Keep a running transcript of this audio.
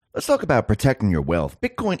Let's talk about protecting your wealth.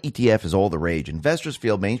 Bitcoin ETF is all the rage. Investors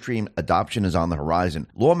feel mainstream adoption is on the horizon.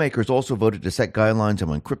 Lawmakers also voted to set guidelines on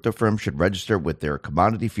when crypto firms should register with their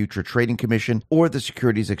Commodity Future Trading Commission or the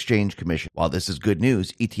Securities Exchange Commission. While this is good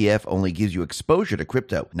news, ETF only gives you exposure to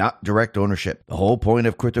crypto, not direct ownership. The whole point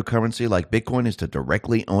of cryptocurrency like Bitcoin is to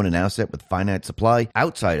directly own an asset with finite supply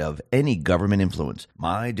outside of any government influence.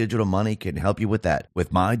 My Digital Money can help you with that.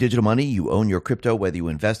 With My Digital Money, you own your crypto whether you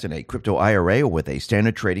invest in a crypto IRA or with a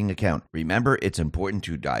standard trading account. Remember, it's important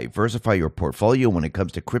to diversify your portfolio when it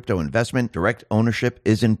comes to crypto investment. Direct ownership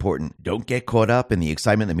is important. Don't get caught up in the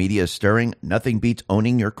excitement the media is stirring. Nothing beats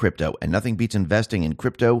owning your crypto, and nothing beats investing in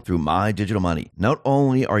crypto through My Digital Money. Not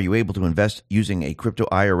only are you able to invest using a crypto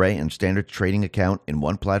IRA and standard trading account in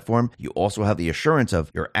one platform, you also have the assurance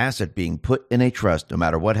of your asset being put in a trust. No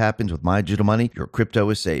matter what happens with My Digital Money, your crypto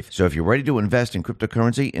is safe. So if you're ready to invest in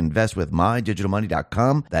cryptocurrency, invest with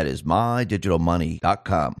MyDigitalMoney.com. That is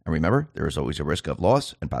MyDigitalMoney.com. And remember, there is always a risk of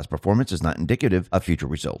loss, and past performance is not indicative of future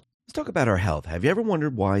results. Let's talk about our health. Have you ever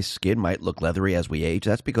wondered why skin might look leathery as we age?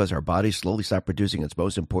 That's because our bodies slowly stop producing its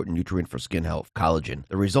most important nutrient for skin health, collagen.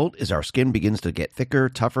 The result is our skin begins to get thicker,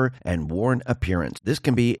 tougher, and worn appearance. This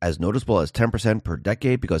can be as noticeable as 10% per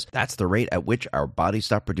decade because that's the rate at which our bodies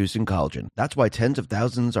stop producing collagen. That's why tens of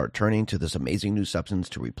thousands are turning to this amazing new substance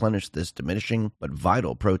to replenish this diminishing but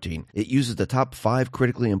vital protein. It uses the top 5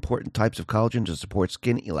 critically important types of collagen to support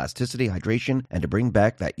skin elasticity, hydration, and to bring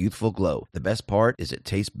back that youthful glow. The best part is it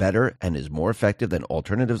tastes better and is more effective than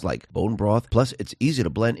alternatives like bone broth. Plus, it's easy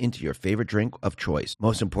to blend into your favorite drink of choice.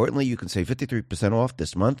 Most importantly, you can save 53% off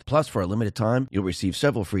this month. Plus, for a limited time, you'll receive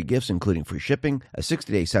several free gifts, including free shipping, a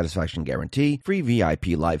 60-day satisfaction guarantee, free VIP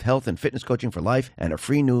live health and fitness coaching for life, and a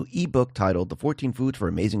free new ebook titled The 14 Foods for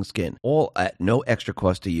Amazing Skin, all at no extra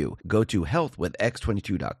cost to you. Go to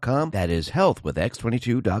healthwithx22.com. That is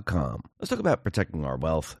healthwithx22.com. Let's talk about protecting our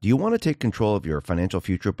wealth. Do you want to take control of your financial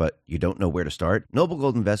future, but you don't know where to start? Noble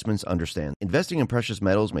Gold Investments understand. Investing in precious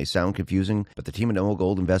metals may sound confusing, but the team at Noble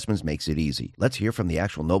Gold Investments makes it easy. Let's hear from the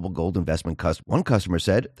actual Noble Gold Investment customer. One customer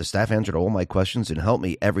said, "The staff answered all my questions and helped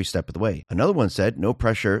me every step of the way." Another one said, "No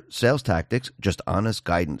pressure, sales tactics, just honest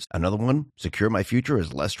guidance." Another one, "Secure my future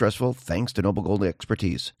is less stressful thanks to Noble Gold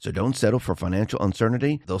expertise." So don't settle for financial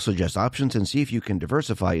uncertainty. They'll suggest options and see if you can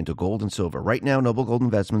diversify into gold and silver. Right now, Noble Gold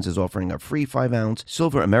Investments is offering a free 5-ounce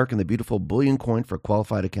silver American the Beautiful bullion coin for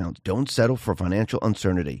qualified accounts. Don't settle for financial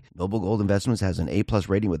uncertainty. Noble Gold Investments has an A+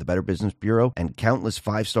 rating with the Better Business Bureau and countless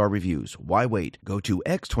 5-star reviews. Why wait? Go to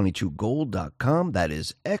x22gold.com. That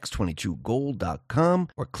is x22gold.com,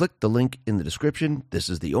 or click the link in the description. This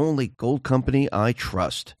is the only gold company I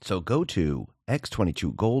trust. So go to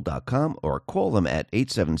x22gold.com or call them at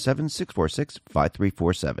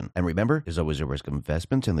 877-646-5347. And remember, there's always a risk of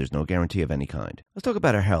investments and there's no guarantee of any kind. Let's talk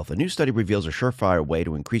about our health. A new study reveals a surefire way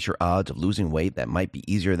to increase your odds of losing weight that might be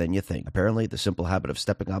easier than you think. Apparently, the simple habit of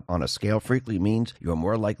stepping up on a scale frequently means you are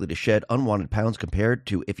more likely to shed unwanted pounds compared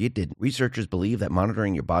to if you didn't. Researchers believe that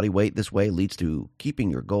monitoring your body weight this way leads to keeping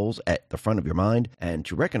your goals at the front of your mind and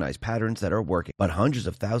to recognize patterns that are working. But hundreds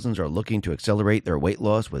of thousands are looking to accelerate their weight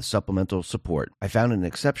loss with supplemental support. I found an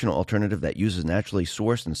exceptional alternative that uses naturally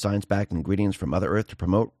sourced and science-backed ingredients from Mother Earth to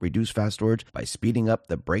promote reduced fast storage by speeding up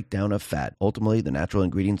the breakdown of fat. Ultimately, the natural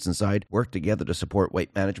ingredients inside work together to support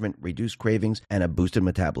weight management, reduce cravings, and a boosted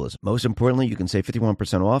metabolism. Most importantly, you can save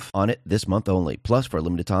 51% off on it this month only. Plus, for a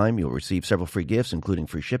limited time, you'll receive several free gifts, including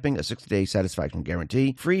free shipping, a 60-day satisfaction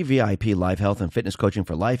guarantee, free VIP live health and fitness coaching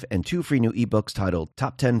for life, and 2 free new ebooks titled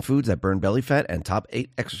Top 10 Foods That Burn Belly Fat and Top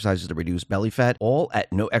 8 Exercises to Reduce Belly Fat, all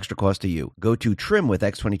at no extra cost to you. Go to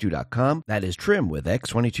trimwithx22.com. That is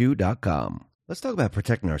trimwithx22.com. Let's talk about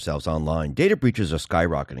protecting ourselves online. Data breaches are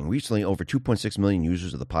skyrocketing. Recently, over 2.6 million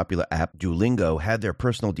users of the popular app Duolingo had their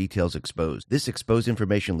personal details exposed. This exposed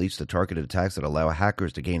information leads to targeted attacks that allow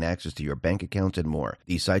hackers to gain access to your bank accounts and more.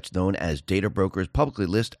 These sites, known as data brokers, publicly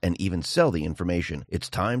list and even sell the information. It's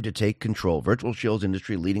time to take control. Virtual Shield's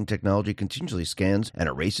industry-leading technology continually scans and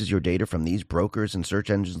erases your data from these brokers and search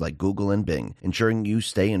engines like Google and Bing, ensuring you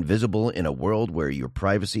stay invisible in a world where your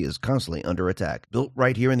privacy is constantly under attack. Built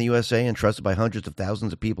right here in the USA and trusted by hundreds of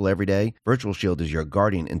thousands of people every day, Virtual Shield is your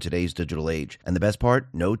guardian in today's digital age. And the best part?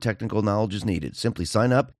 No technical knowledge is needed. Simply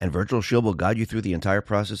sign up, and Virtual Shield will guide you through the entire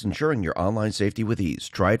process, ensuring your online safety with ease.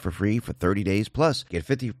 Try it for free for 30 days, plus get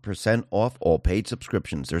 50% off all paid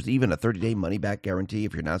subscriptions. There's even a 30-day money-back guarantee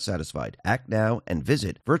if you're not satisfied. Act now and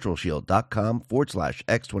visit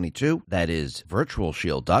virtualshield.com/X22. That is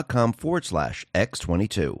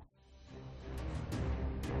virtualshield.com/X22.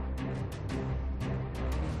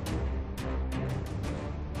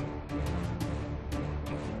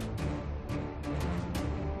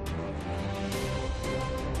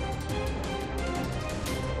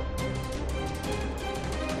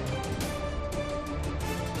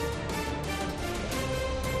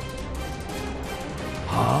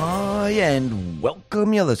 and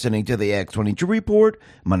welcome. You're listening to the X22 Report.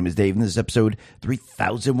 My name is Dave, and this is episode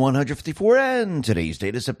 3154, and today's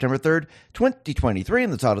date is September 3rd, 2023,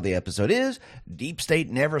 and the title of the episode is Deep State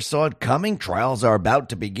Never Saw It Coming, Trials Are About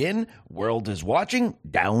to Begin, World is Watching,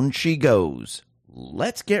 Down She Goes.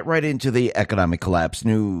 Let's get right into the economic collapse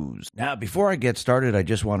news. Now, before I get started, I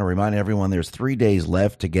just want to remind everyone there's 3 days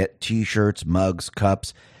left to get t-shirts, mugs,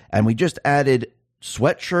 cups, and we just added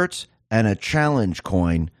sweatshirts and a challenge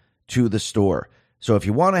coin to the store. So if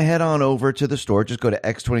you want to head on over to the store, just go to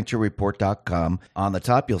x22report.com. On the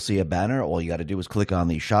top, you'll see a banner. All you got to do is click on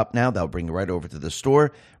the shop now. That'll bring you right over to the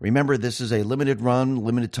store. Remember, this is a limited run,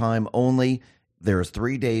 limited time only. There's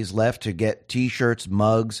 3 days left to get t-shirts,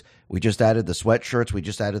 mugs. We just added the sweatshirts. We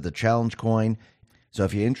just added the challenge coin. So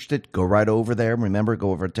if you're interested, go right over there. Remember,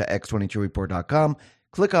 go over to x22report.com.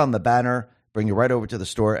 Click on the banner. Bring you right over to the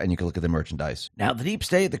store, and you can look at the merchandise. Now, the deep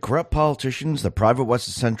state, the corrupt politicians, the private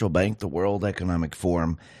Western Central Bank, the World Economic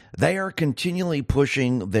Forum, they are continually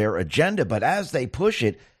pushing their agenda. But as they push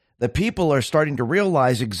it, the people are starting to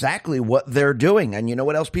realize exactly what they're doing. And you know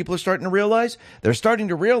what else people are starting to realize? They're starting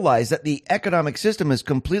to realize that the economic system is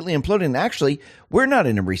completely imploding. And actually, we're not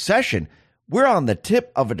in a recession. We're on the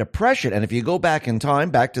tip of a depression. And if you go back in time,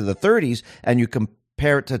 back to the 30s, and you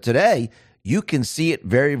compare it to today, you can see it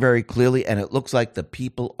very, very clearly, and it looks like the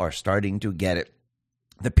people are starting to get it.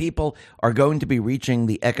 The people are going to be reaching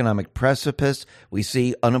the economic precipice. We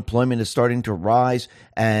see unemployment is starting to rise,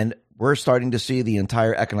 and we're starting to see the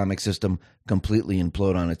entire economic system completely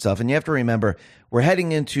implode on itself. And you have to remember, we're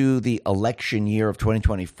heading into the election year of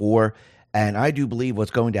 2024, and I do believe what's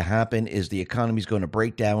going to happen is the economy is going to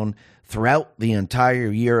break down throughout the entire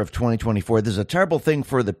year of 2024. This is a terrible thing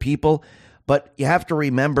for the people, but you have to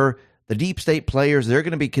remember, the deep state players, they're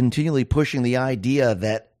going to be continually pushing the idea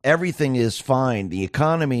that everything is fine. The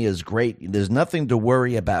economy is great. There's nothing to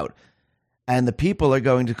worry about. And the people are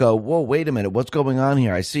going to go, whoa, wait a minute. What's going on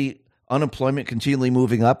here? I see unemployment continually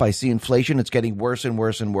moving up. I see inflation. It's getting worse and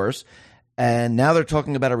worse and worse. And now they're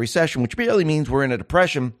talking about a recession, which really means we're in a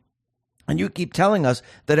depression. And you keep telling us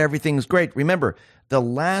that everything's great. Remember, the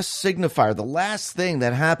last signifier, the last thing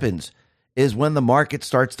that happens is when the market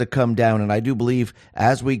starts to come down. And I do believe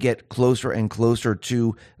as we get closer and closer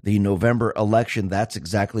to the November election, that's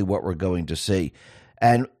exactly what we're going to see.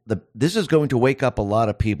 And this is going to wake up a lot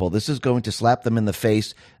of people. This is going to slap them in the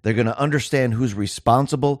face. They're going to understand who's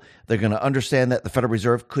responsible. They're going to understand that the Federal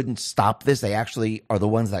Reserve couldn't stop this. They actually are the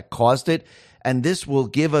ones that caused it. And this will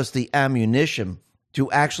give us the ammunition to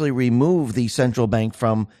actually remove the central bank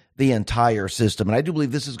from the entire system. And I do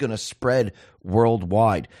believe this is going to spread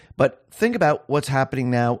worldwide. But think about what's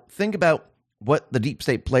happening now. Think about what the deep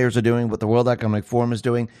state players are doing, what the World Economic Forum is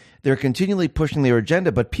doing. They're continually pushing their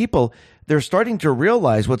agenda, but people, they're starting to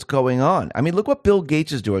realize what's going on. I mean, look what Bill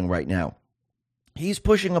Gates is doing right now. He's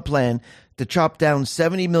pushing a plan to chop down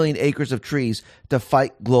 70 million acres of trees to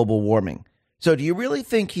fight global warming. So do you really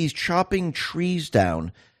think he's chopping trees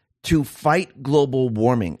down to fight global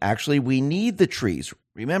warming? Actually, we need the trees.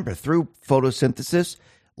 Remember, through photosynthesis,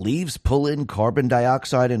 leaves pull in carbon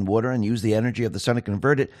dioxide and water and use the energy of the sun to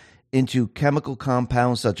convert it into chemical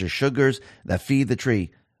compounds such as sugars that feed the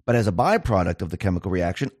tree. But as a byproduct of the chemical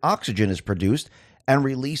reaction, oxygen is produced and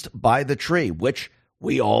released by the tree, which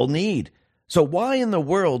we all need. So why in the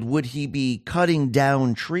world would he be cutting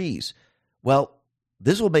down trees? Well,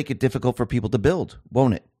 this will make it difficult for people to build,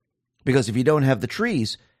 won't it? Because if you don't have the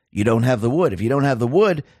trees, you don't have the wood. If you don't have the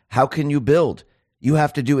wood, how can you build? You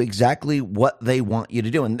have to do exactly what they want you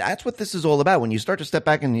to do. And that's what this is all about. When you start to step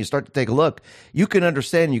back and you start to take a look, you can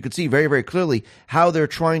understand, you can see very, very clearly how they're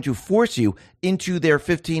trying to force you into their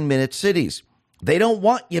 15-minute cities. They don't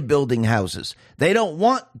want you building houses. They don't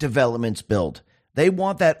want developments built. They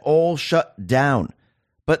want that all shut down.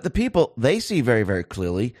 But the people, they see very, very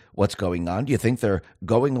clearly what's going on. Do you think they're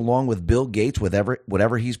going along with Bill Gates with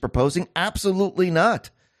whatever he's proposing? Absolutely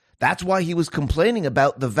not. That's why he was complaining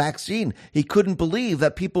about the vaccine. He couldn't believe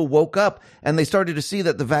that people woke up and they started to see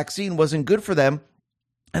that the vaccine wasn't good for them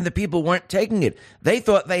and the people weren't taking it. They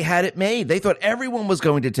thought they had it made. They thought everyone was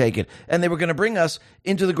going to take it and they were going to bring us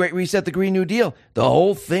into the Great Reset, the Green New Deal. The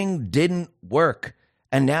whole thing didn't work.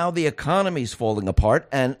 And now the economy's falling apart.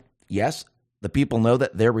 And yes, the people know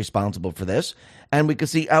that they're responsible for this. And we can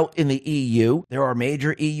see out in the EU, there are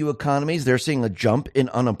major EU economies. They're seeing a jump in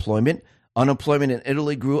unemployment. Unemployment in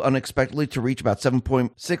Italy grew unexpectedly to reach about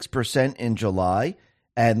 7.6% in July,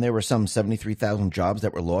 and there were some 73,000 jobs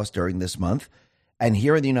that were lost during this month. And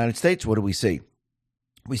here in the United States, what do we see?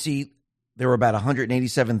 We see there were about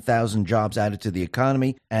 187,000 jobs added to the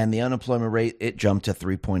economy, and the unemployment rate, it jumped to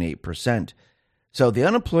 3.8%. So the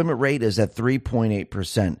unemployment rate is at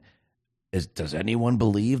 3.8%. Does anyone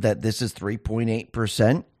believe that this is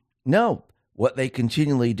 3.8%? No. What they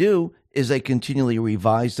continually do is they continually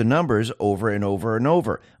revise the numbers over and over and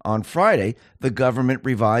over. On Friday, the government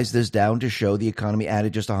revised this down to show the economy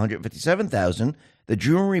added just 157,000. The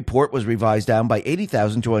June report was revised down by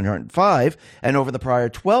 80,000 to 105, and over the prior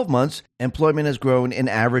 12 months, employment has grown an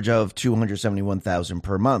average of 271,000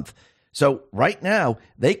 per month. So right now,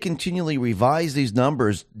 they continually revise these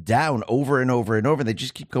numbers down over and over and over. They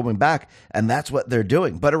just keep going back, and that's what they're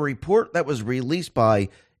doing. But a report that was released by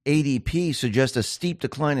ADP suggests a steep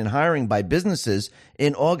decline in hiring by businesses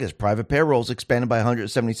in August. Private payrolls expanded by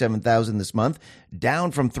 177,000 this month,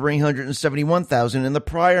 down from 371,000 in the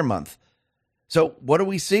prior month. So what are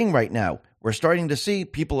we seeing right now? We're starting to see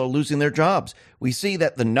people are losing their jobs. We see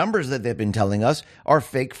that the numbers that they've been telling us are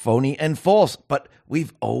fake, phony, and false, but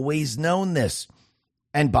we've always known this.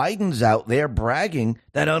 And Biden's out there bragging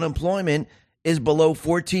that unemployment is below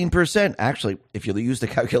 14%. Actually, if you use the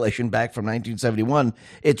calculation back from 1971,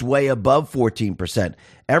 it's way above 14%.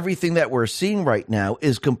 Everything that we're seeing right now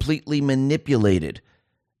is completely manipulated.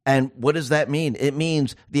 And what does that mean? It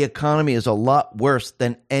means the economy is a lot worse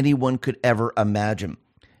than anyone could ever imagine.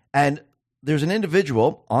 And there's an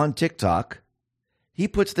individual on TikTok. He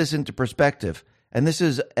puts this into perspective. And this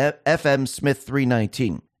is FM Smith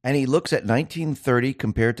 319. And he looks at 1930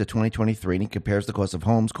 compared to 2023, and he compares the cost of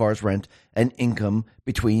homes, cars, rent, and income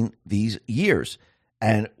between these years.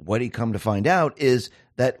 And what he come to find out is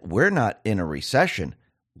that we're not in a recession.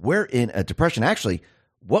 We're in a depression. Actually,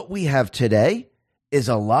 what we have today is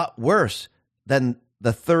a lot worse than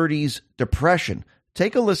the 30s depression.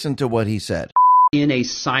 Take a listen to what he said. In a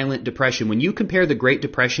silent depression. When you compare the Great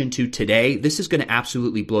Depression to today, this is going to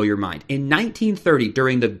absolutely blow your mind. In 1930,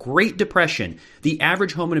 during the Great Depression, the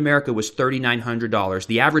average home in America was $3,900.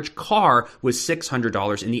 The average car was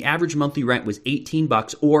 $600, and the average monthly rent was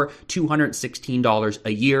 $18 or $216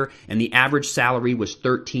 a year, and the average salary was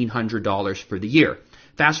 $1,300 for the year.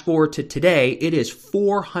 Fast forward to today, it is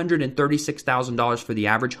 $436,000 for the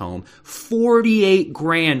average home,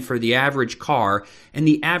 $48,000 for the average car, and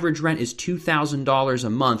the average rent is $2,000 a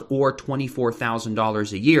month or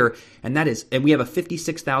 $24,000 a year, and we have a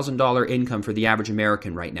 $56,000 income for the average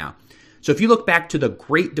American right now. So if you look back to the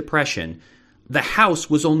Great Depression, the house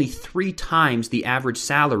was only 3 times the average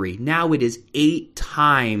salary. Now it is 8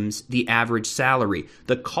 times the average salary.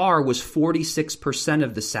 The car was 46%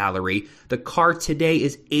 of the salary. The car today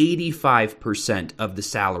is 85% of the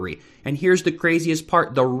salary. And here's the craziest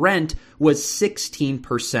part. The rent was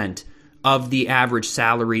 16% of the average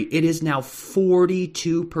salary. It is now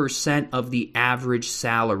 42% of the average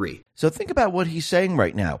salary. So think about what he's saying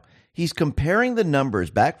right now. He's comparing the numbers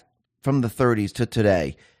back from the 30s to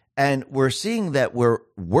today. And we're seeing that we're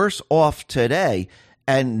worse off today,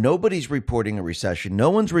 and nobody's reporting a recession. No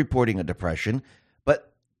one's reporting a depression.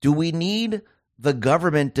 But do we need the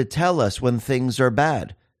government to tell us when things are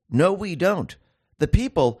bad? No, we don't. The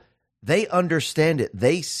people, they understand it.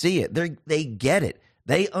 They see it. They get it.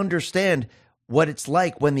 They understand what it's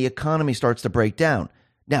like when the economy starts to break down.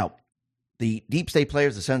 Now, the deep state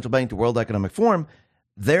players, the central bank, the World Economic Forum,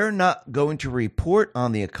 they're not going to report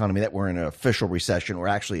on the economy that we're in an official recession or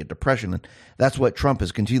actually a depression. And that's what Trump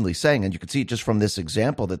is continually saying. And you can see just from this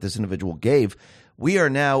example that this individual gave, we are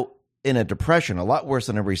now in a depression, a lot worse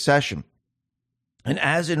than a recession. And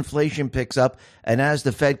as inflation picks up and as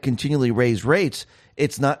the Fed continually raise rates,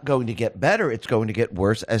 it's not going to get better. It's going to get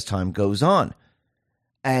worse as time goes on.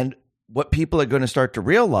 And what people are going to start to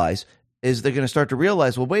realize is they're going to start to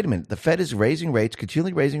realize, well, wait a minute, the Fed is raising rates,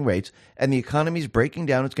 continually raising rates, and the economy is breaking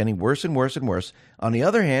down. It's getting worse and worse and worse. On the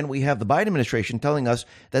other hand, we have the Biden administration telling us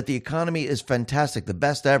that the economy is fantastic, the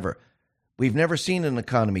best ever. We've never seen an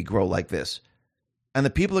economy grow like this. And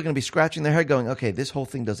the people are going to be scratching their head going, okay, this whole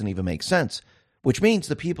thing doesn't even make sense, which means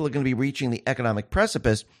the people are going to be reaching the economic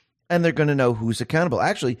precipice, and they're going to know who's accountable.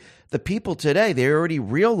 Actually, the people today, they already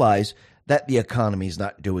realize that the economy is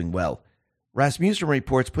not doing well. Rasmussen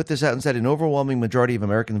reports put this out and said an overwhelming majority of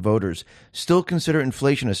American voters still consider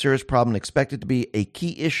inflation a serious problem and expect it to be a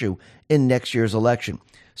key issue in next year's election.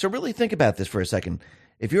 So really think about this for a second.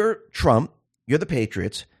 If you're Trump, you're the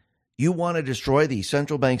Patriots, you want to destroy the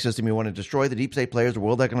central bank system, you want to destroy the deep state players, the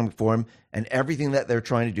World Economic Forum, and everything that they're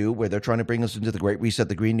trying to do, where they're trying to bring us into the Great Reset,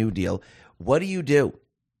 the Green New Deal. What do?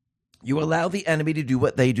 You allow the enemy to do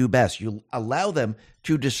what they do best. You allow them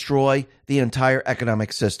to destroy the entire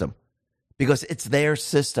economic system, because it's their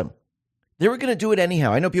system. They were going to do it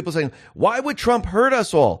anyhow. I know people saying, why would Trump hurt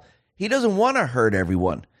us all? He doesn't want to hurt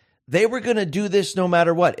everyone. They were going to do this no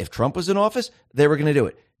matter what. If Trump was in office, they were going to do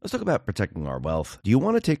it. Let's talk about protecting our wealth. Do you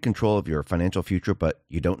want to take control of your financial future, but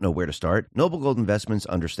you don't know where to start? Noble Gold Investments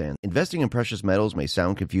understands. Investing in precious metals may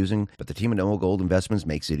sound confusing, but the team at Noble Gold Investments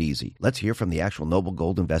makes it easy. Let's hear from the actual Noble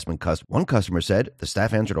Gold Investment customer. One customer said, the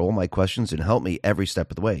staff answered all my questions and helped me every step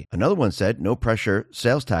of the way. Another one said, no pressure,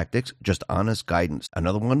 sales tactics, just honest guidance.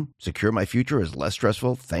 Another one, secure my future is less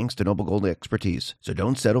stressful thanks to Noble Gold expertise. So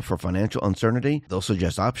don't settle for financial uncertainty. They'll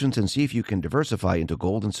suggest options and see if you can diversify into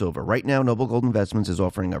gold and silver. Right now, Noble Gold Investments is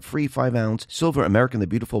offering a free 5-ounce silver American the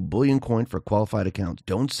Beautiful bullion coin for qualified accounts.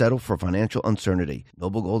 Don't settle for financial uncertainty.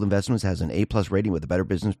 Noble Gold Investments has an A+ rating with the Better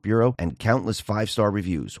Business Bureau and countless 5-star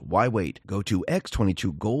reviews. Why wait? Go to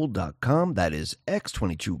x22gold.com. That is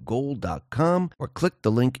x22gold.com, or click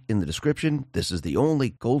the link in the description. This is the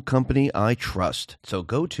only gold company I trust. So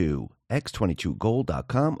go to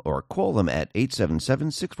x22gold.com or call them at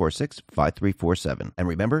 877-646-5347. And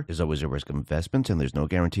remember, there's always a risk of investments and there's no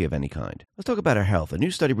guarantee of any kind. Let's talk about our health. A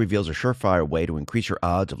new study reveals a surefire way to increase your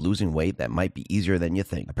odds of losing weight that might be easier than you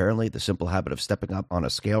think. Apparently, the simple habit of stepping up on a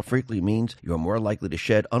scale frequently means you are more likely to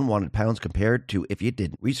shed unwanted pounds compared to if you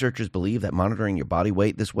didn't. Researchers believe that monitoring your body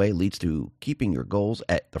weight this way leads to keeping your goals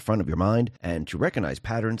at the front of your mind and to recognize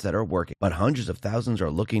patterns that are working. But hundreds of thousands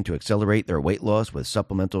are looking to accelerate their weight loss with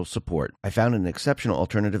supplemental support. I found an exceptional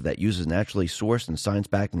alternative that uses naturally sourced and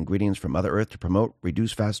science-backed ingredients from Mother Earth to promote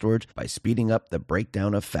reduced fat storage by speeding up the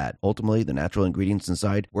breakdown of fat. Ultimately, the natural ingredients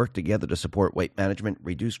inside work together to support weight management,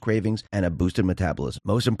 reduce cravings, and a boosted metabolism.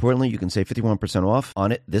 Most importantly, you can save 51% off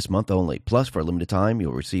on it this month only. Plus, for a limited time,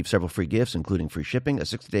 you'll receive several free gifts, including free shipping, a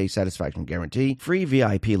 60-day satisfaction guarantee, free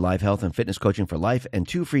VIP live health and fitness coaching for life, and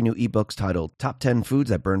 2 free new ebooks titled Top 10 Foods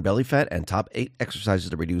That Burn Belly Fat and Top 8 Exercises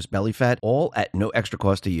to Reduce Belly Fat, all at no extra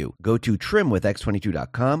cost to you. Go to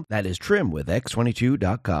trimwithx22.com. That is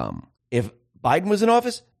trimwithx22.com. If Biden was in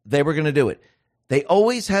office, they were going to do it. They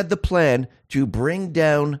always had the plan to bring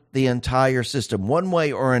down the entire system one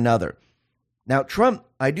way or another. Now, Trump,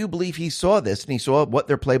 I do believe he saw this and he saw what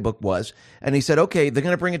their playbook was. And he said, okay, they're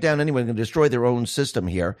going to bring it down anyway. They're going to destroy their own system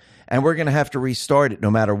here. And we're going to have to restart it no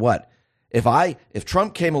matter what. If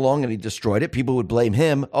Trump came along and he destroyed it, people would blame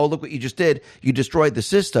him. Oh, look what you just did. You destroyed the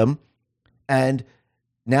system. And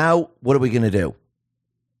now, what are we going to do?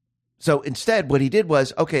 So instead, what he did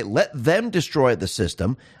was, okay, let them destroy the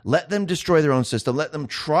system. Let them destroy their own system. Let them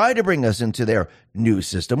try to bring us into their new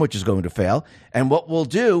system, which is going to fail. And what we'll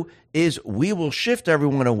do is we will shift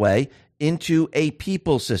everyone away into a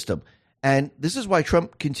people system. And this is why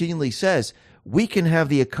Trump continually says we can have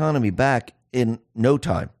the economy back in no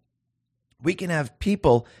time. We can have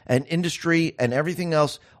people and industry and everything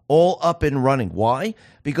else all up and running. Why?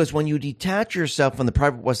 Because when you detach yourself from the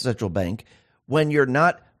private West Central Bank, when you're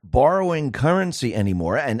not borrowing currency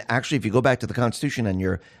anymore, and actually if you go back to the Constitution and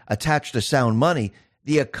you're attached to sound money,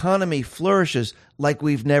 the economy flourishes like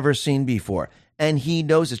we've never seen before. And he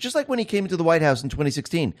knows this. Just like when he came into the White House in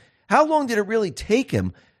 2016, how long did it really take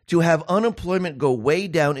him to have unemployment go way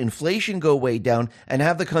down, inflation go way down, and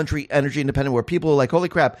have the country energy independent where people are like, holy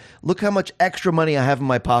crap, look how much extra money I have in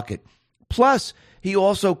my pocket. Plus, he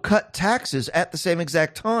also cut taxes at the same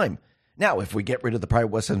exact time. Now, if we get rid of the private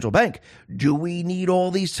West Central Bank, do we need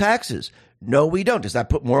all these taxes? No, we don't. Does that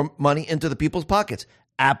put more money into the people's pockets?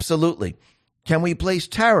 Absolutely. Can we place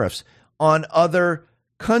tariffs on other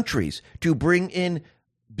countries to bring in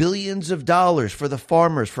billions of dollars for the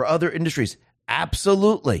farmers, for other industries?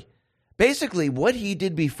 Absolutely. Basically, what he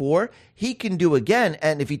did before, he can do again.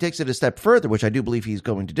 And if he takes it a step further, which I do believe he's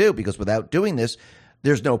going to do, because without doing this,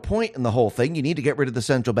 there's no point in the whole thing. You need to get rid of the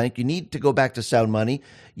central bank. You need to go back to sound money.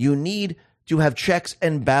 You need to have checks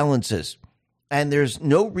and balances. And there's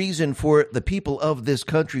no reason for the people of this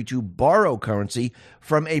country to borrow currency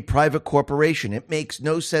from a private corporation. It makes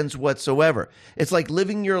no sense whatsoever. It's like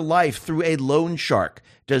living your life through a loan shark.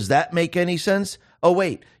 Does that make any sense? Oh,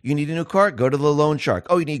 wait, you need a new car? Go to the loan shark.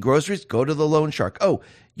 Oh, you need groceries? Go to the loan shark. Oh,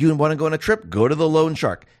 you want to go on a trip? Go to the loan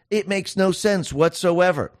shark. It makes no sense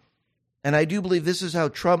whatsoever. And I do believe this is how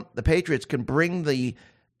Trump, the Patriots, can bring the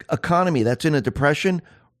economy that's in a depression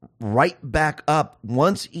right back up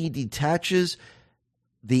once he detaches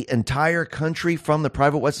the entire country from the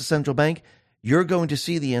private West Central Bank. You're going to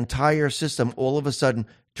see the entire system all of a sudden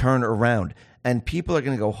turn around. And people are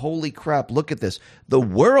going to go, holy crap, look at this. The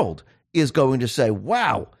world is going to say,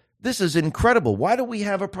 wow, this is incredible. Why do we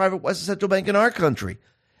have a private West Central Bank in our country?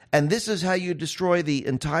 And this is how you destroy the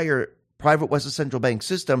entire private West Central Bank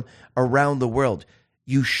system around the world.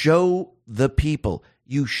 You show the people,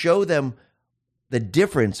 you show them the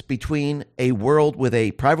difference between a world with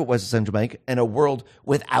a private West Central Bank and a world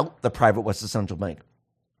without the private West Central Bank.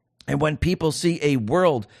 And when people see a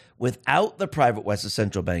world without the private West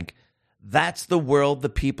Central Bank, That's the world the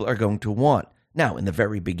people are going to want. Now, in the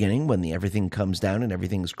very beginning, when everything comes down and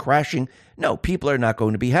everything's crashing, no, people are not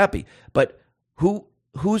going to be happy. But who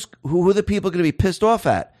are the people going to be pissed off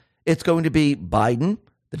at? It's going to be Biden,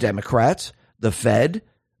 the Democrats, the Fed,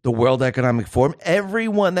 the World Economic Forum,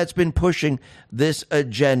 everyone that's been pushing this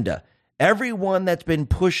agenda, everyone that's been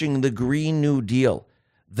pushing the Green New Deal.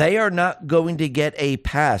 They are not going to get a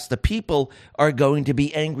pass. The people are going to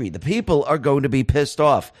be angry. The people are going to be pissed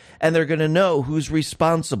off, and they're going to know who's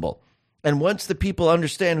responsible. And once the people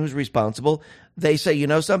understand who's responsible, they say, you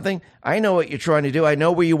know something? I know what you're trying to do. I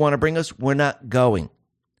know where you want to bring us. We're not going.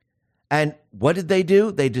 And what did they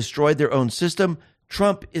do? They destroyed their own system.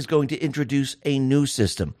 Trump is going to introduce a new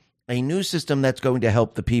system that's going to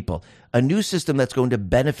help the people, a new system that's going to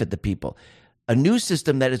benefit the people, a new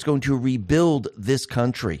system that is going to rebuild this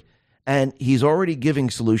country. And he's already giving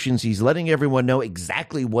solutions. He's letting everyone know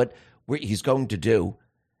exactly what he's going to do.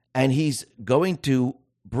 And he's going to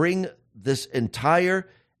bring this entire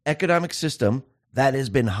economic system that has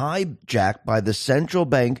been hijacked by the central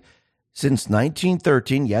bank since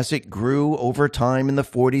 1913. Yes, it grew over time in the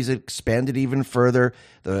 40s. It expanded even further.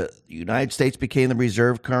 The United States became the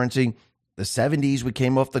reserve currency. The 70s, we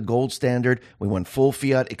came off the gold standard. We went full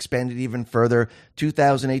fiat, expanded even further.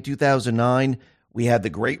 2008, 2009, we had the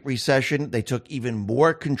Great Recession. They took even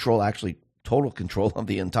more control, actually total control of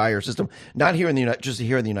the entire system, not here in the just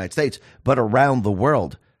here in the United States, but around the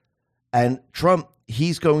world. And Trump,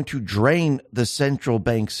 he's going to drain the central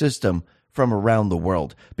bank system from around the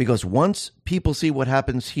world, because once people see what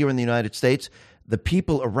happens here in the United States, the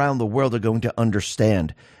people around the world are going to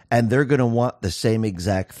understand, and they're going to want the same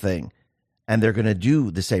exact thing, and they're going to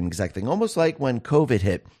do the same exact thing. Almost like when COVID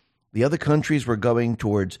hit, the other countries were going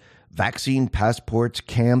towards vaccine passports,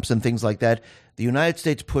 camps, and things like that. The United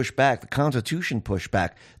States pushed back. The Constitution pushed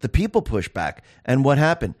back. The people pushed back. And what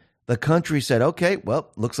happened? The country said, okay, well,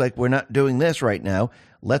 looks like we're not doing this right now.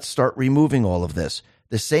 Let's start removing all of this.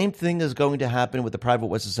 The same thing is going to happen with the private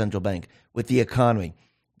Western Central Bank, with the economy.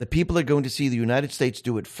 The people are going to see the United States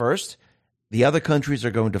do it first. The other countries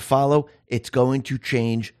are going to follow. It's going to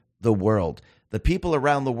change the world. The people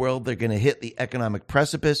around the world, they're going to hit the economic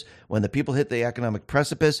precipice. When the people hit the economic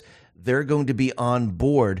precipice, they're going to be on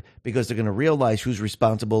board because they're going to realize who's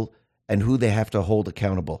responsible and who they have to hold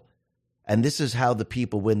accountable. And this is how the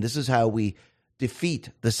people win. This is how we defeat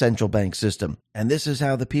the central bank system. And this is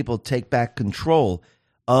how the people take back control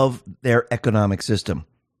of their economic system.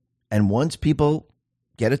 And once people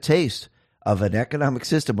get a taste of an economic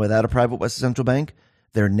system without a private Western Central Bank,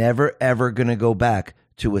 they're never, ever going to go back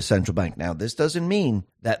to a central bank. Now, this doesn't mean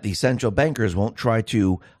that the central bankers won't try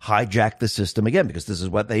to hijack the system again, because this is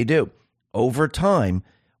what they do. Over time,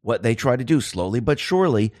 what they try to do, slowly but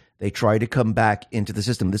surely, they try to come back into the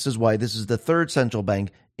system. This is why this is the third central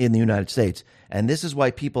bank in the United States. And this is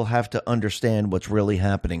why people have to understand what's really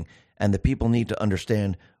happening. And the people need to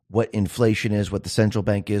understand what inflation is, what the central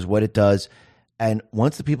bank is, what it does. And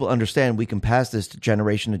once the people understand, we can pass this to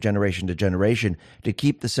generation to generation to generation to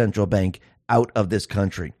keep the central bank out of this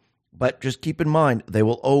country. But just keep in mind, they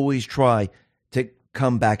will always try to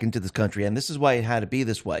come back into this country. And this is why it had to be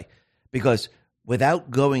this way. Because without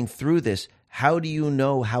going through this, how do you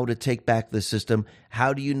know how to take back the system?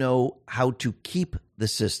 How do you know how to keep the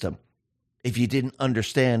system if you didn't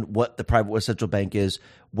understand what the private Western Central Bank is,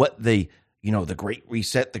 what the Great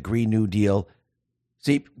Reset, the Green New Deal?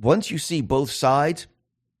 See, once you see both sides,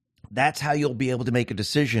 that's how you'll be able to make a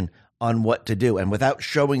decision on what to do. And without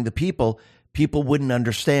showing the people, people wouldn't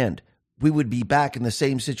understand. We would be back in the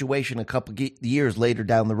same situation a couple years later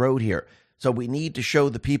down the road here. So we need to show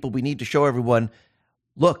the people, we need to show everyone,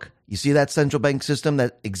 look, you see that central bank system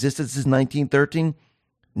that existed since 1913?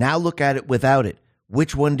 Now look at it without it.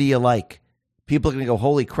 Which one do you like? People are going to go,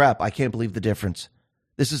 holy crap, I can't believe the difference.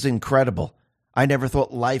 This is incredible. I never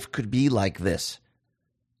thought life could be like this.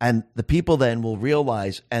 And the people then will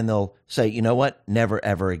realize, and they'll say, you know what? Never,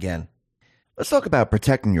 ever again. Let's talk about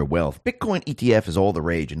protecting your wealth. Bitcoin ETF is all the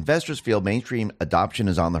rage. Investors feel mainstream adoption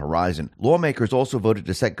is on the horizon. Lawmakers also voted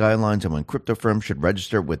to set guidelines on when crypto firms should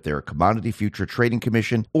register with their Commodity Future Trading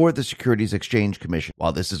Commission or the Securities Exchange Commission.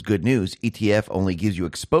 While this is good news, ETF only gives you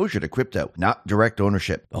exposure to crypto, not direct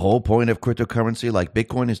ownership. The whole point of cryptocurrency like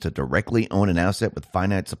Bitcoin is to directly own an asset with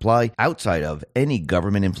finite supply outside of any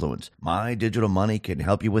government influence. My Digital Money can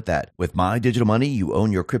help you with that. With My Digital Money, you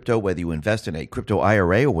own your crypto whether you invest in a crypto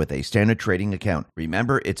IRA or with a standard trading trading account.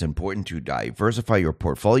 Remember, it's important to diversify your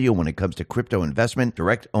portfolio when it comes to crypto investment.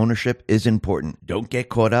 Direct ownership is important. Don't get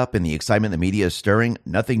caught up in the excitement the media is stirring.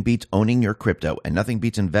 Nothing beats owning your crypto, and nothing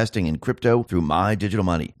beats investing in crypto through My Digital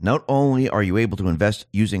Money. Not only are you able to invest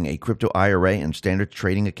using a crypto IRA and standard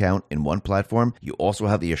trading account in one platform, you also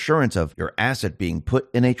have the assurance of your asset being put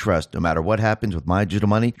in a trust. No matter what happens with My Digital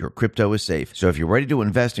Money, your crypto is safe. So if you're ready to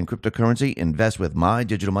invest in cryptocurrency, invest with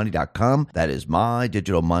MyDigitalMoney.com. That is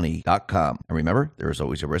MyDigitalMoney.com. And remember, there is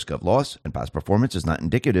always a risk of loss, and past performance is not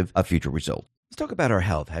indicative of future results. Let's talk about our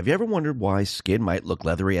health. Have you ever wondered why skin might look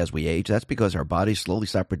leathery as we age? That's because our bodies slowly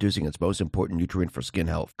stop producing its most important nutrient for skin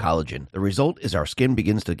health, collagen. The result is our skin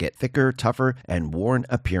begins to get thicker, tougher, and worn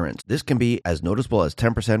appearance. This can be as noticeable as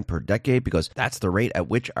 10% per decade because that's the rate at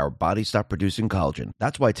which our bodies stop producing collagen.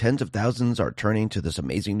 That's why tens of thousands are turning to this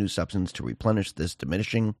amazing new substance to replenish this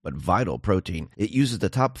diminishing but vital protein. It uses the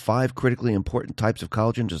top 5 critically important types of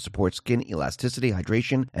collagen to support skin elasticity,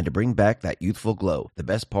 hydration, and to bring back that youthful glow. The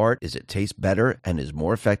best part is it tastes better and is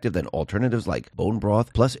more effective than alternatives like bone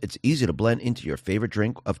broth. Plus, it's easy to blend into your favorite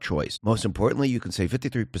drink of choice. Most importantly, you can save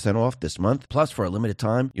 53% off this month. Plus, for a limited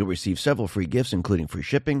time, you'll receive several free gifts, including free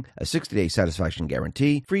shipping, a 60-day satisfaction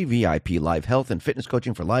guarantee, free VIP live health and fitness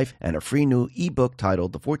coaching for life, and a free new ebook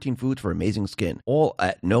titled The 14 Foods for Amazing Skin, all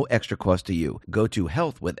at no extra cost to you. Go to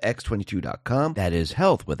healthwithx22.com. That is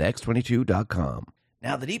healthwithx22.com.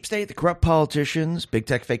 Now, the deep state, the corrupt politicians, big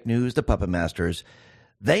tech fake news, the puppet masters,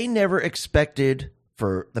 they never expected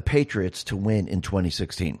for the Patriots to win in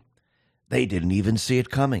 2016. They didn't even see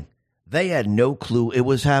it coming. They had no clue it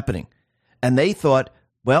was happening. And they thought,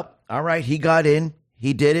 well, all right, he got in.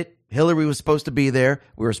 He did it. Hillary was supposed to be there.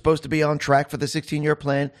 We were supposed to be on track for the 16-year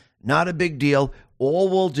plan. Not a big deal. All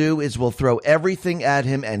we'll do is we'll throw everything at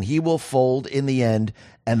him and he will fold in the end,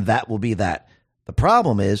 and that will be that. The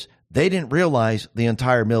problem is, they didn't realize the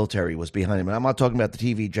entire military was behind him. And I'm not talking about the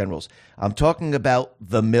TV generals. I'm talking about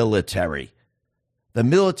the military. The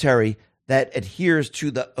military that adheres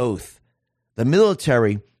to the oath. The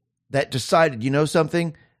military that decided, you know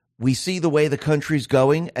something? We see the way the country's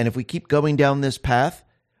going, and if we keep going down this path,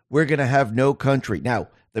 we're going to have no country. Now,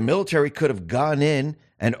 the military could have gone in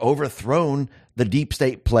and overthrown the deep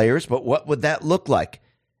state players, but what would that look like?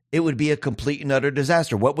 It would be a complete and utter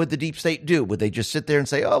disaster. What would the deep state do? Would they just sit there and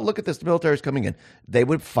say, oh, look at this, the military's coming in? They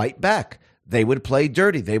would fight back. They would play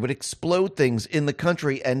dirty. They would explode things in the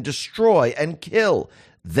country and destroy and kill.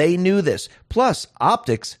 They knew this. Plus,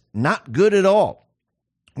 optics, not good at all.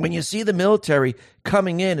 When you see the military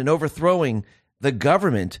coming in and overthrowing the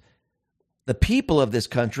government, the people of this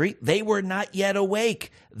country, they were not yet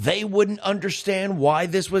awake. They wouldn't understand why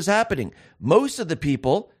this was happening. Most of the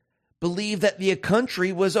people believed that the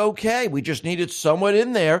country was okay. We just needed someone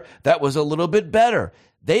in there that was a little bit better.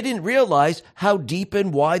 They didn't realize how deep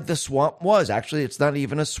and wide the swamp was. Actually, it's not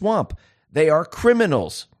even a swamp. They are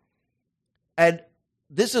criminals. And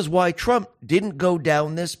this is why Trump didn't go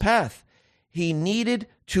down this path. He needed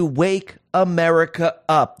to wake America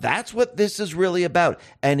up. That's what this is really about.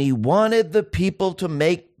 And he wanted the people to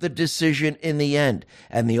make the decision in the end.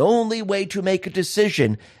 And the only way to make a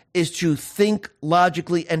decision is to think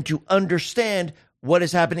logically and to understand what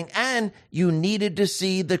is happening. And you needed to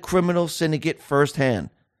see the criminal syndicate firsthand.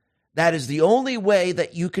 That is the only way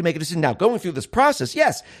that you can make a decision. Now, going through this process,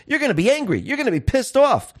 yes, you're going to be angry. You're going to be pissed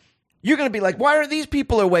off. You're going to be like, why are these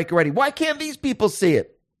people awake already? Why can't these people see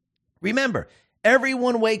it? Remember,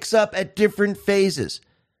 everyone wakes up at different phases.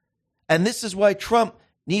 And this is why Trump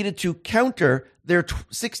needed to counter their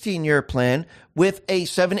 16-year plan with a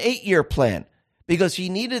 7-8-year plan, because he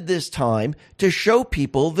needed this time to show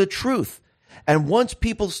people the truth. And once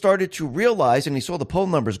people started to realize, and he saw the poll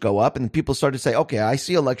numbers go up, and people started to say, okay, I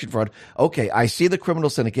see election fraud. Okay, I see the criminal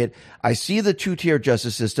syndicate. I see the two-tier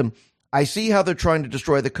justice system. I see how they're trying to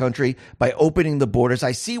destroy the country by opening the borders.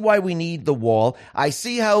 I see why we need the wall. I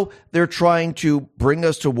see how they're trying to bring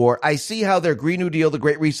us to war. I see how their Green New Deal, the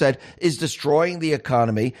Great Reset, is destroying the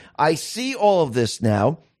economy. I see all of this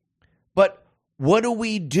now. But what do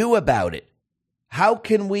we do about it? How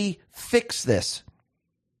can we fix this?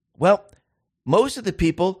 Well, most of the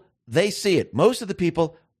people, they see it. Most of the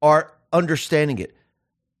people are understanding it.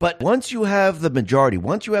 But once you have the majority,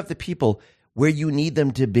 once you have the people where you need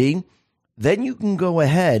them to be, then you can go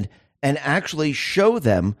ahead and actually show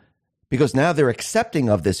them, because now they're accepting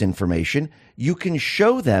of this information, you can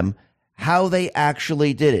show them how they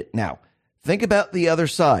actually did it. Now, think about the other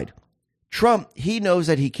side. Trump, he knows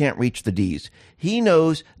that he can't reach the Ds. He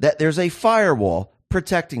knows that there's a firewall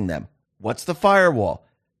protecting them. What's the firewall?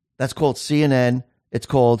 That's called CNN. It's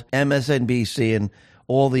called MSNBC and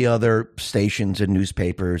all the other stations and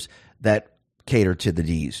newspapers that cater to the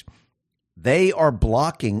Ds. They are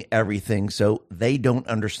blocking everything so they don't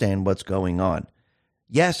understand what's going on.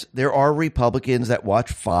 Yes, there are Republicans that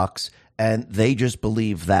watch Fox and they just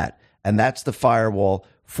believe that. And that's the firewall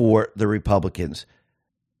for the Republicans.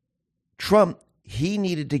 Trump, he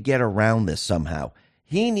needed to get around this somehow.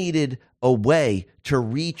 He needed a way to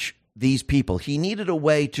reach these people. He needed a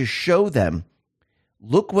way to show them,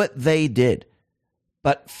 look what they did.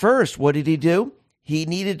 But first, what did he do? He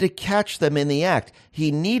needed to catch them in the act.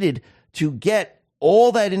 He needed to get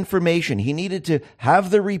all that information. He needed to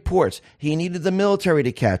have the reports. He needed the military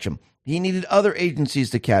to catch them. He needed other agencies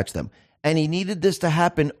to catch them. And he needed this to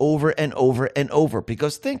happen over and over and over.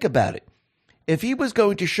 Because think about it. If he was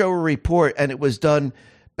going to show a report and it was done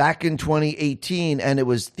back in 2018 and it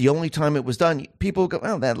was the only time it was done, people go,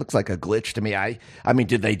 oh, that looks like a glitch to me. I mean,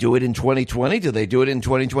 did they do it in 2020? Did they do it in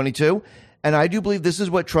 2022? And I do believe this is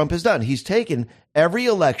what Trump has done. He's taken every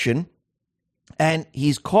election and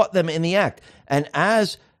he's caught them in the act. And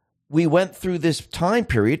as we went through this time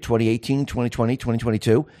period, 2018, 2020,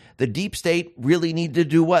 2022, the deep state really needed to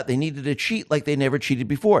do what? They needed to cheat like they never cheated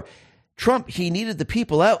before. Trump, he needed the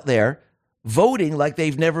people out there voting like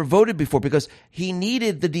they've never voted before because he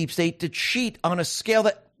needed the deep state to cheat on a scale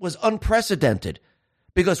that was unprecedented.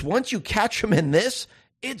 Because once you catch them in this,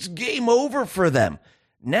 it's game over for them.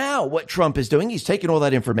 Now what Trump is doing, he's taking all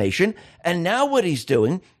that information, and now what he's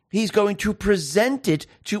doing, he's going to present it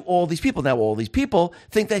to all these people. Now all these people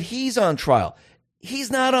think that he's on trial.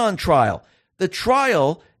 He's not on trial. The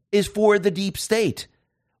trial is for the deep state.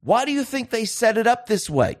 Why do you think they set it up this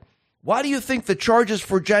way? Why do you think the charges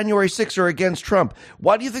for January 6th are against Trump?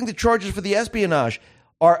 Why do you think the charges for the espionage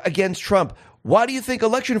are against Trump? Why do you think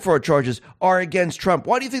election fraud charges are against Trump?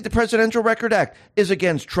 Why do you think the Presidential Record Act is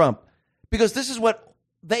against Trump? Because this is what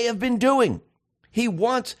they have been doing. He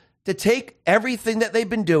wants to take everything that they've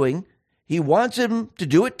been doing. He wants him to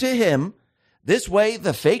do it to him. This way,